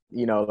 and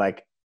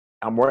like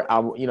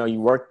you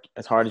work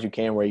as hard as you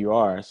can where you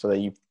are, so that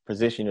you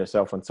position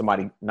yourself when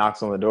somebody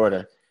knocks on the door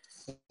to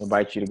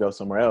invite you to go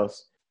somewhere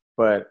else.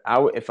 But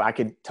if I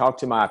could talk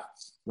to my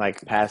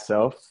past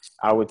self,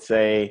 I would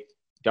say,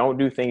 don't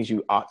do things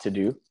you ought to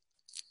do.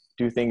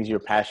 Do things you're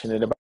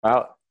passionate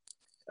about.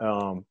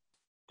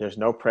 There's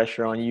no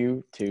pressure on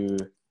you to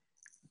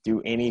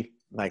do any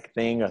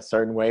thing a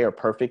certain way or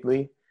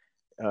perfectly.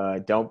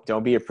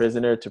 Don't be a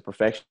prisoner to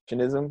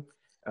perfectionism.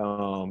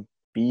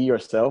 Be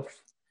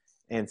yourself.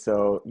 And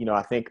so,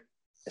 I think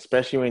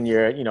especially when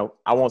you're,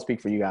 I won't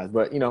speak for you guys,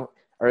 but,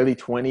 early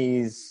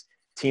 20s,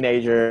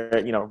 teenager,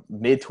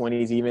 mid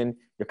 20s even,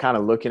 you're kind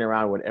of looking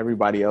around what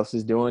everybody else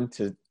is doing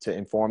to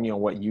inform you on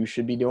what you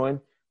should be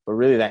doing. But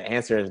really that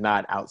answer is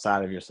not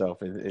outside of yourself.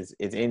 It's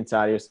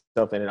inside of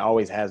yourself, and it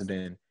always has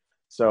been.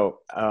 So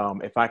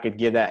if I could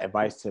give that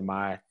advice to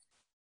my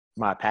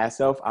past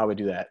self, I would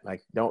do that.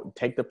 Don't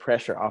take the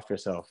pressure off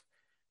yourself.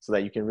 so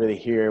that you can really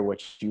hear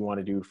what you want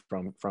to do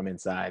from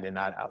inside and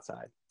not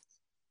outside.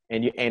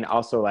 And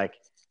also, like,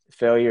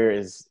 failure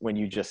is when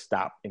you just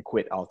stop and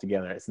quit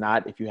altogether. It's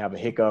not if you have a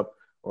hiccup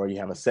or you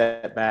have a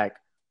setback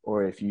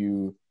or if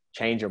you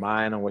change your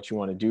mind on what you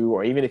want to do,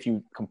 or even if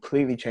you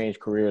completely change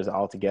careers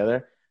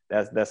altogether.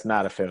 That's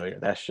not a failure.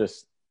 That's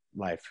just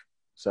life.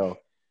 So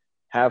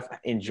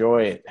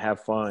enjoy it,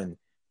 have fun.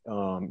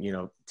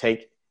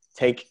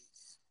 Take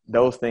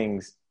those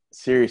things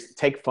serious.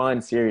 Take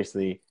fun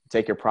seriously.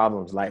 Take your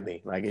problems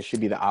lightly. Like, it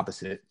should be the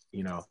opposite.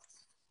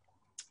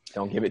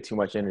 Don't give it too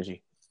much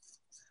energy.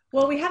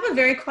 Well, we have a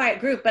very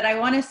quiet group, but I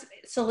want to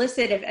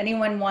solicit if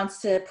anyone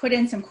wants to put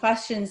in some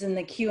questions in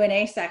the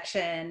Q&A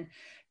section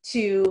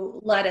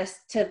to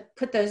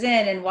put those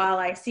in. And while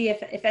I see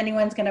if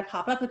anyone's going to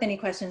pop up with any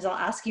questions, I'll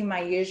ask you my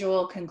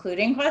usual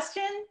concluding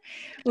question,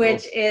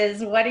 which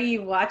is, what are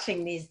you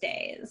watching these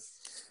days?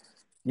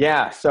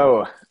 Yeah.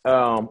 So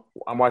my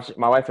wife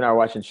and I are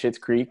watching Schitt's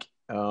Creek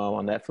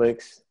on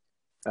Netflix,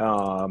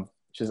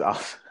 which is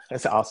awesome.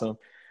 That's awesome.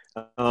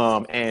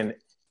 And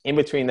in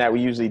between that, we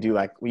usually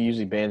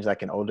binge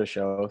like an older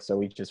show. So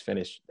we just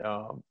finished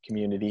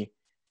Community,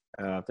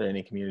 if there are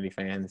any Community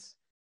fans.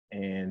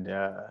 And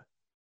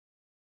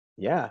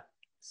yeah,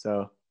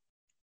 so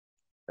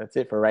that's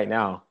it for right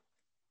now.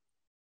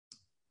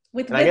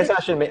 I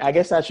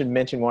guess I should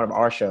mention one of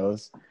our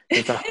shows,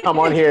 since I'm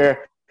on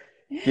here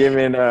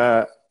giving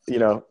all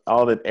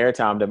the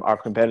airtime to our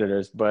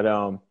competitors. But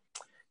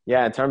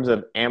yeah, in terms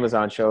of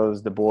Amazon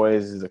shows, The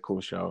Boys is a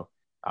cool show.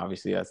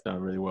 Obviously, that's done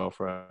really well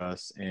for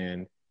us.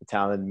 And The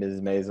Talented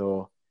Mrs.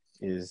 Maisel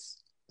is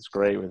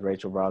great with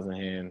Rachel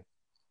Brosnahan.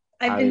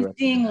 I've been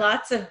seeing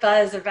lots of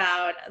buzz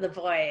about The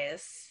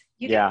Boys.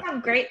 You guys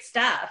have great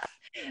stuff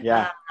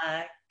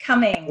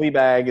coming.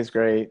 Fleabag is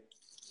great,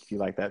 if you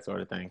like that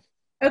sort of thing.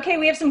 Okay,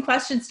 we have some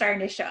questions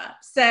starting to show up.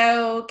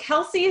 So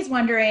Kelsey is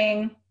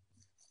wondering,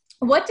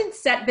 what did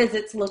set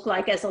visits look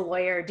like as a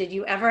lawyer? Did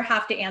you ever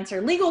have to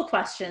answer legal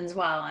questions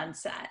while on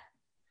set?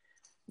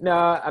 No,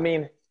 I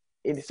mean,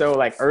 so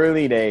like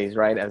early days,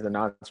 right, as a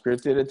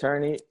non-scripted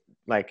attorney,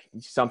 like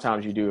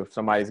sometimes you do, if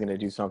somebody's going to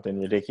do something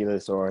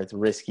ridiculous or it's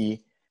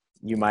risky,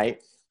 you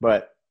might.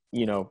 But,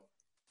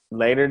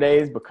 later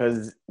days,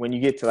 because when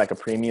you get to like a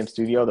premium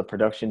studio, the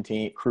production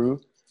team, crew,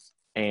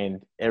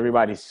 and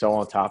everybody's so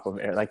on top of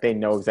it, like they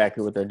know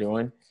exactly what they're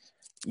doing,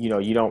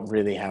 you don't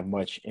really have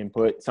much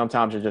input.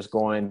 Sometimes you're just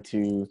going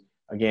to,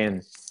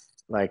 again,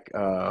 like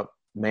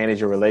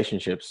manage your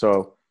relationships.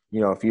 So,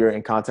 if you're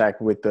in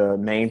contact with the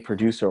main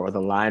producer or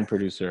the line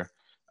producer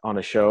on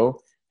a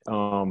show,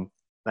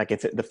 like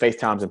the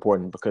FaceTime is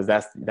important, because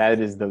that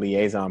is the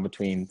liaison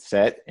between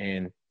set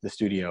and the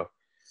studio.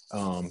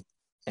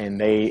 And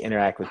they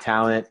interact with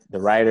talent, the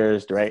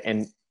writers,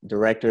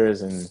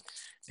 directors, and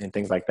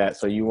things like that.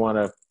 So you want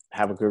to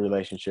have a good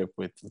relationship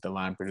with the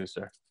line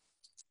producer.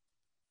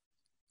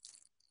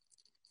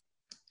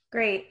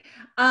 Great.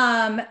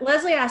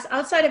 Leslie asks,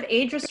 outside of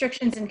age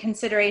restrictions and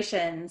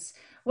considerations,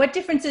 what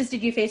differences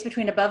did you face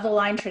between above the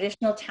line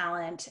traditional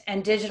talent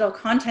and digital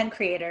content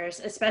creators,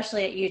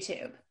 especially at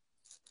YouTube?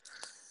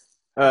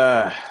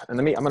 And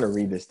I'm going to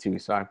read this too,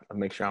 so I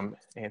make sure I'm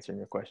answering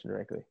your question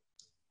directly.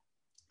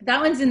 That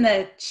one's in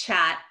the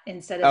chat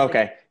instead of.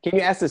 Okay. Can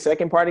you ask the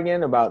second part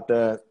again about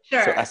Sure.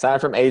 So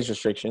aside from age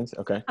restrictions?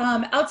 Okay.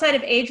 Outside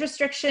of age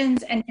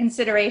restrictions and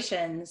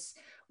considerations,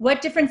 what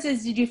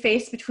differences did you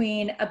face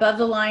between above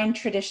the line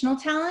traditional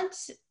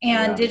talent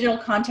and digital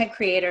content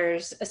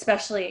creators,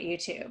 especially at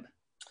YouTube?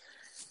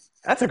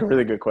 That's a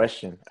really good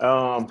question.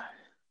 I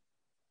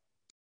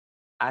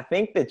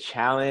think the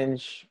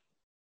challenge,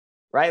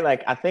 right?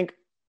 Like, I think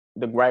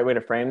the right way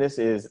to frame this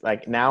is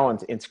like now in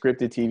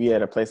scripted TV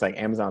at a place like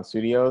Amazon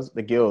Studios,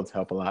 the guilds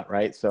help a lot,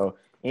 right? So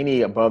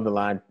any above the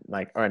line,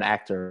 like, or an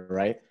actor,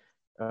 right,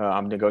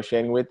 I'm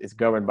negotiating with is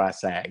governed by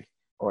SAG,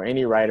 or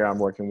any writer I'm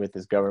working with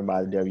is governed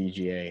by the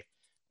WGA,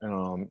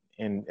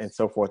 and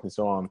so forth and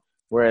so on.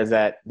 Whereas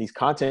at these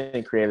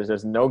content creators,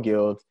 there's no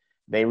guild.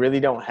 They really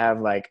don't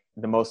have like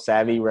the most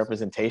savvy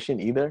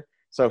representation either.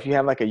 So if you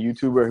have like a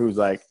YouTuber who's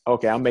like,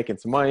 okay, I'm making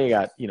some money,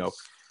 got,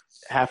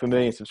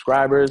 500,000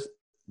 subscribers,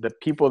 the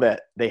people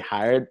that they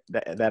hired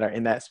that are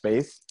in that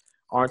space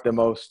aren't the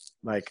most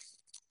like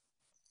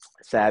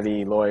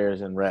savvy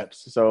lawyers and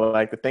reps. So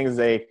like the things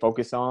they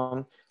focus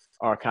on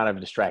are kind of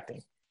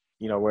distracting,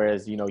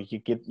 whereas, you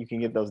can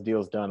get those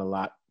deals done a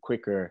lot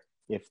quicker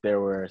if there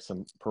were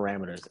some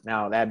parameters.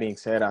 Now, that being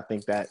said, I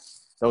think that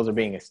those are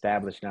being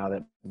established now,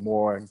 that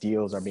more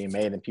deals are being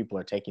made and people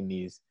are taking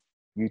these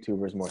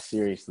YouTubers more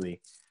seriously.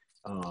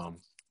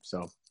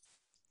 So.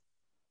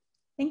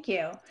 Thank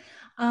you.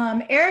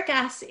 Eric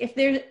asks,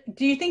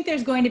 do you think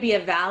there's going to be a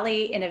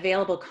valley in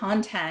available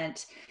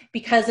content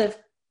because of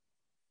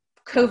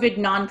COVID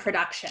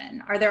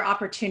non-production? Are there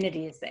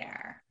opportunities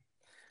there?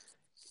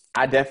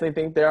 I definitely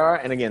think there are.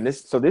 And again,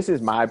 this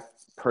is my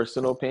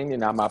personal opinion,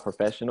 not my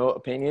professional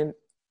opinion,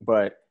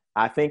 but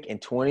I think in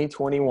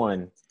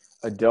 2021,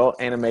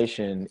 adult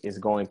animation is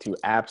going to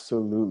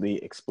absolutely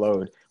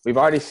explode. We've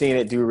already seen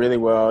it do really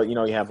well. You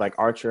know, you have like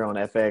Archer on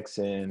FX,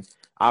 and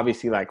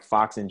obviously like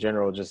Fox in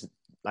general just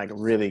like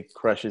really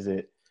crushes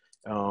it.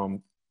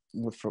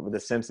 For The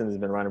Simpsons has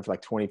been running for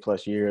like 20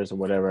 plus years or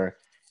whatever,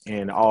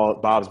 and all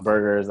Bob's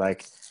Burgers,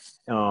 like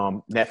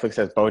Netflix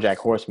has BoJack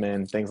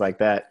Horseman, things like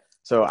that.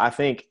 So I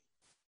think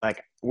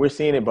like we're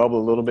seeing it bubble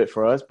a little bit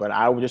for us, but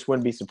I just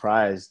wouldn't be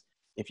surprised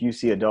if you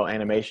see adult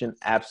animation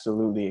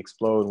absolutely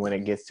explode when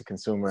it gets to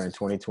consumer in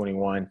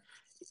 2021.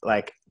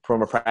 Like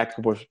from a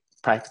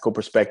practical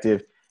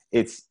perspective,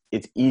 it's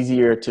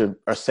easier to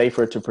or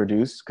safer to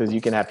produce because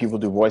you can have people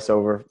do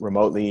voiceover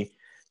remotely,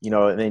 you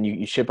know, and then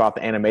you ship out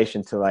the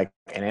animation to like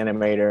an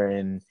animator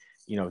in,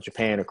 you know,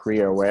 Japan or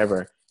Korea or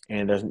wherever,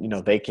 and there's, you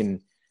know, they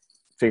can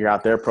figure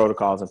out their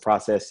protocols and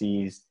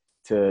processes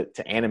to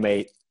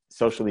animate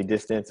socially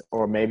distanced,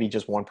 or maybe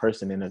just one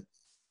person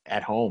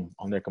at home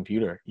on their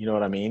computer. You know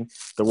what I mean?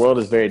 The world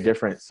is very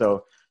different.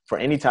 So for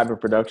any type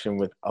of production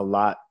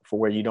for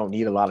where you don't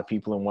need a lot of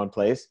people in one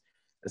place,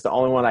 it's the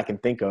only one I can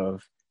think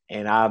of.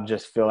 And I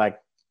just feel like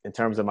in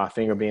terms of my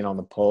finger being on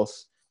the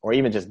pulse or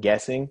even just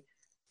guessing,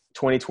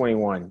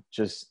 2021,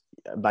 just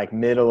like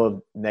middle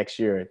of next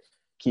year,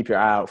 keep your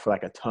eye out for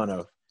like a ton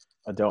of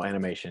adult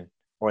animation,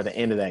 or the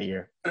end of that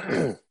year.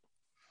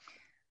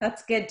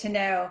 That's good to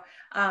know.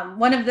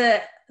 One of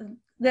the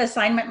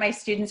assignment my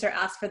students are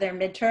asked for their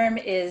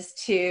midterm is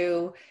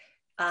to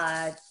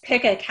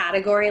pick a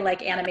category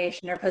like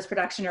animation or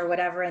post-production or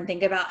whatever, and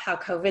think about how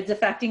COVID's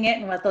affecting it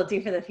and what they'll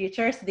do for the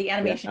future. So the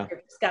animation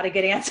group's got a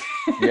good answer.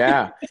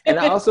 Yeah. And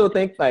I also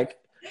think like,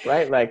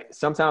 right, like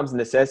sometimes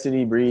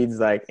necessity breeds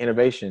like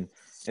innovation.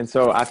 And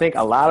so I think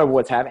a lot of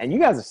what's happening, and you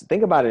guys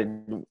think about it,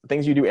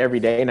 things you do every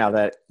day now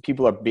that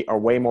people are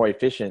way more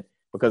efficient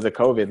because of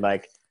COVID.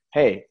 Like,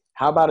 hey,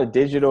 how about a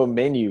digital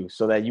menu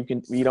so that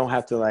you don't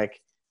have to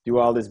like do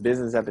all this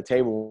business at the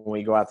table when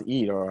we go out to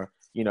eat, or,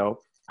 you know,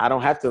 I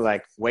don't have to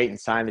like wait and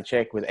sign the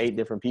check with 8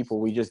 different people.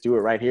 We just do it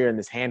right here in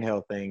this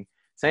handheld thing.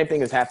 Same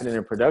thing is happening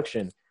in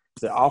production.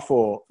 It's an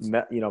awful,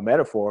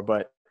 metaphor,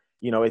 but,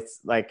 you know, it's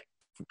like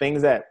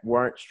things that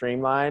weren't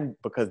streamlined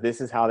because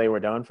this is how they were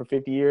done for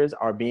 50 years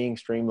are being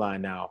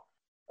streamlined now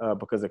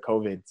because of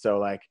COVID. So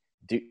like,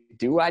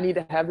 do I need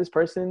to have this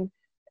person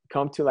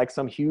come to like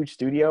some huge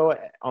studio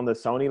on the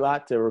Sony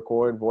lot to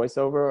record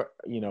voiceover?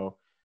 You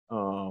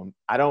know,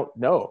 I don't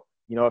know.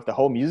 You know, if the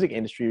whole music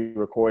industry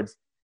records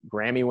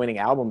Grammy-winning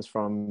albums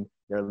from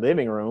their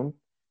living room,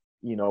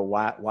 you know,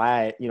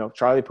 why, you know,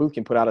 Charlie Puth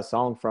can put out a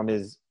song from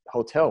his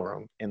hotel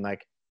room and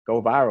like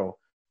go viral.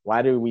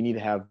 Why do we need to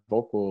have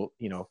vocal,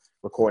 you know,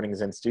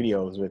 recordings in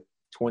studios with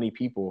 20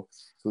 people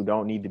who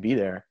don't need to be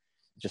there?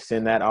 Just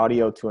send that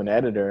audio to an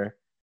editor,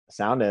 a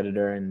sound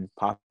editor, and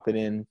pop it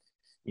in,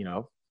 you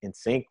know, in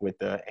sync with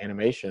the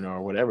animation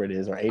or whatever it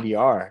is, or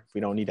ADR.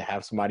 We don't need to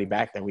have somebody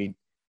back that we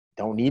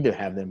don't need to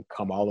have them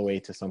come all the way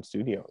to some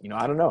studio. You know,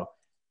 I don't know.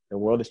 The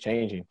world is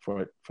changing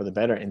for the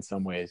better in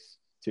some ways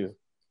too.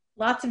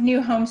 Lots of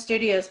new home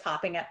studios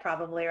popping up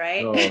probably,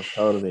 right? Oh,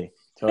 totally.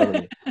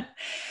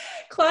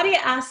 Claudia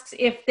asks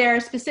if there are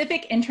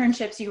specific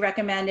internships you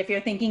recommend if you're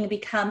thinking of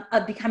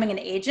becoming an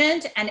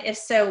agent, and if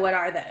so, what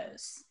are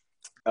those?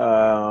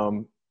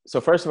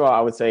 So first of all, I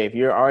would say if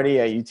you're already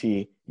at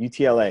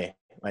UTLA,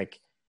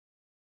 like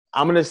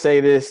I'm going to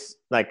say this,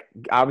 like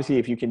obviously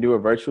if you can do it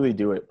virtually,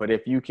 do it. But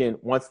if you can,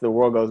 once the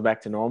world goes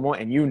back to normal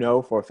and you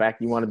know for a fact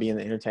you want to be in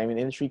the entertainment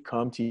industry,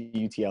 come to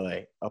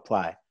UTLA,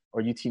 apply,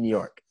 or UT New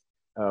York,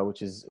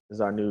 which is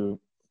our new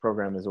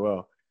program as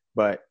well.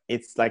 But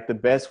it's like the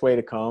best way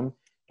to come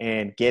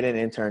and get an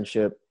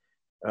internship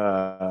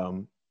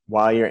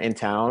while you're in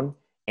town,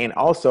 and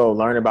also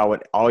learn about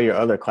what all your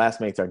other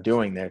classmates are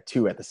doing there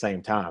too at the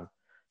same time,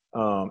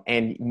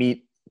 and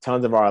meet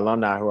tons of our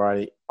alumni who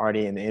are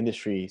already in the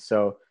industry.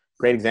 So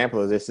great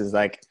example of this is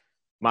like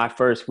my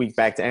first week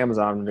back to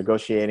Amazon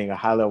negotiating a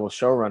high-level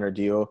showrunner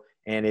deal,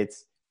 and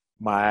it's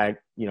my,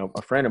 you know,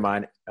 a friend of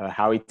mine,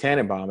 Howie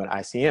Tannenbaum at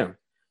ICM.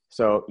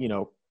 So, you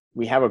know,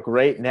 we have a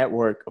great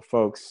network of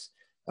folks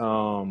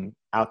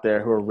out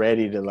there who are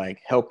ready to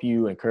like help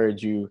you,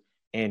 encourage you,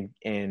 and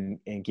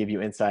give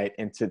you insight.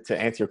 And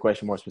to answer your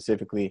question more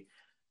specifically,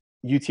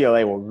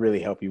 UTLA will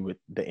really help you with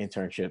the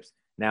internships.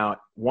 Now,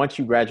 once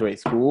you graduate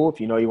school, if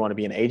you know you want to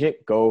be an agent,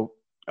 go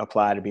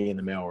apply to be in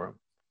the mailroom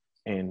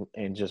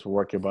and just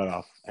work your butt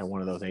off at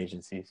one of those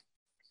agencies.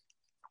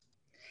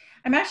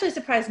 I'm actually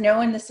surprised no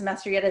one this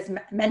semester yet has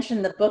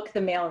mentioned the book,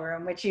 The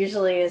Mailroom, which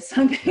usually is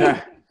something.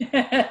 Yeah.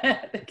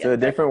 It's a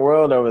different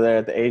world over there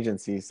at the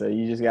agency, so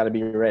you just got to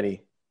be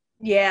ready.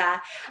 Yeah.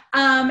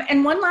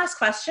 And one last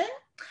question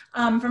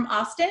from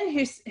Austin,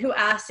 who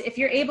asks, if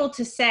you're able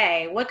to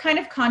say, what kind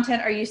of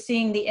content are you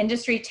seeing the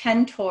industry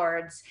tend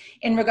towards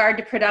in regard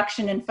to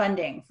production and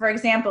funding? For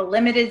example,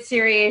 limited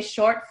series,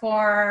 short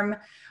form,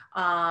 so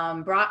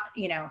on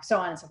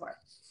and so forth.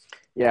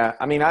 Yeah.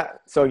 I mean,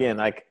 so again,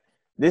 like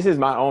this is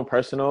my own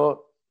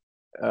personal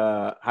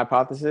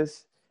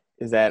hypothesis,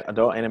 is that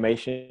adult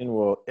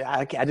animation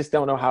I just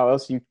don't know how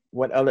else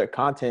what other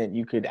content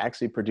you could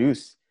actually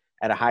produce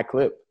at a high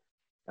clip.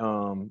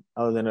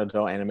 other than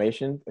adult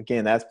animation.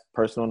 Again, that's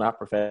personal, not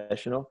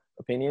professional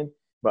opinion.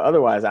 But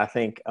otherwise, I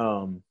think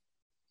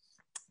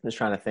just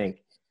trying to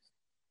think.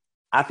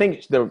 I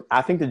think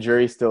the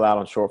jury's still out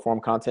on short form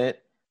content.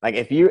 Like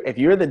if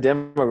you're the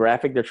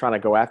demographic they're trying to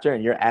go after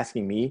and you're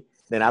asking me,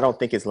 then I don't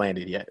think it's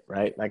landed yet,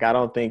 right? Like I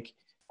don't think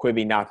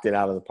Quibi knocked it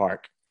out of the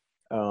park.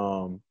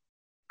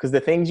 Because the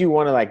things you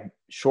want to like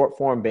short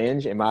form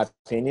binge, in my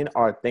opinion,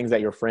 are things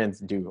that your friends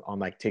do on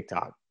like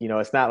TikTok. You know,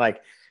 it's not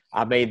like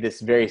I made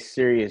this very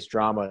serious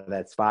drama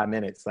that's 5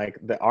 minutes. Like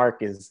the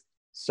arc is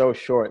so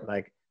short.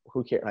 Like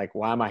who cares? Like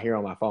why am I here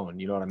on my phone?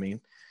 You know what I mean?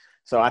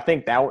 So I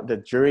think that the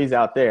jury's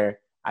out there.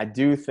 I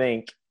do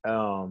think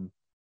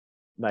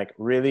like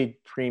really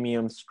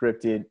premium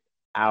scripted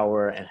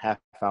hour and half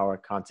hour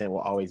content will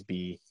always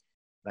be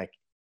like,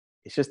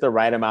 it's just the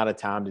right amount of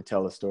time to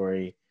tell a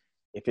story.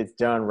 If it's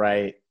done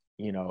right,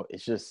 you know,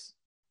 it's just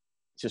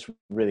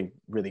really,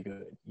 really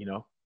good, you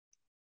know?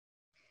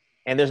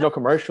 And there's no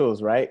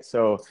commercials, right?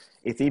 So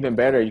it's even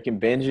better. You can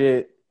binge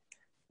it,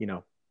 you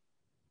know.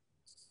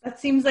 That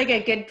seems like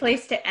a good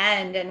place to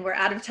end, and we're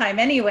out of time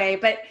anyway,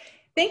 but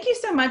thank you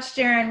so much,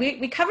 Jerren.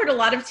 We covered a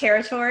lot of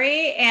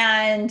territory,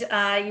 and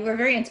you were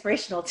very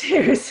inspirational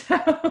too. So.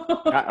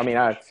 I mean,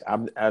 I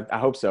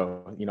hope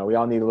so. You know, we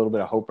all need a little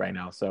bit of hope right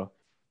now. So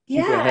keep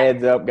your Yeah.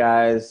 heads up,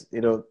 guys.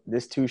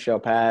 This too shall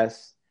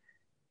pass.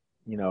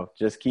 You know,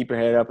 just keep your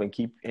head up and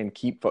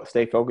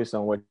stay focused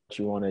on what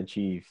you want to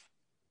achieve.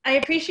 I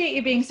appreciate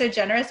you being so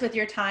generous with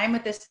your time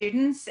with the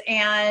students,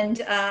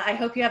 and I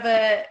hope you have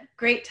a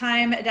great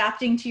time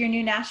adapting to your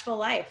new Nashville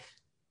life.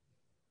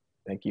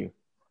 Thank you.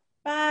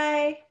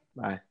 Bye.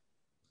 Bye.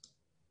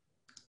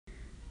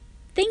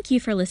 Thank you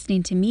for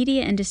listening to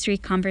Media Industry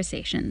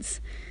Conversations.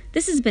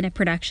 This has been a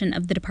production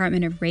of the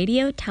Department of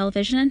Radio,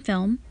 Television, and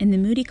Film in the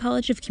Moody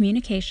College of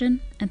Communication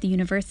at the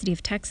University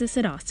of Texas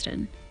at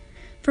Austin.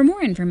 For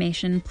more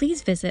information,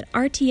 please visit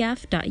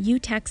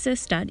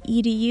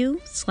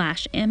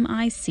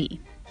rtf.utexas.edu/MIC.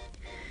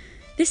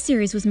 This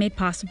series was made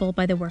possible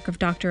by the work of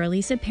Dr.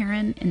 Elisa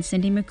Perrin and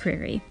Cindy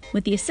McCreary,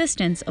 with the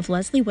assistance of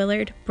Leslie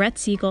Willard, Brett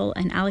Siegel,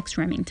 and Alex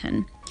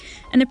Remington.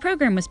 And the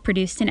program was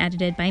produced and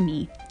edited by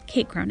me,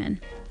 Kate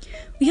Cronin.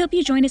 We hope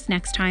you join us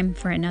next time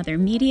for another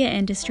Media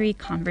Industry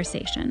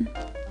Conversation.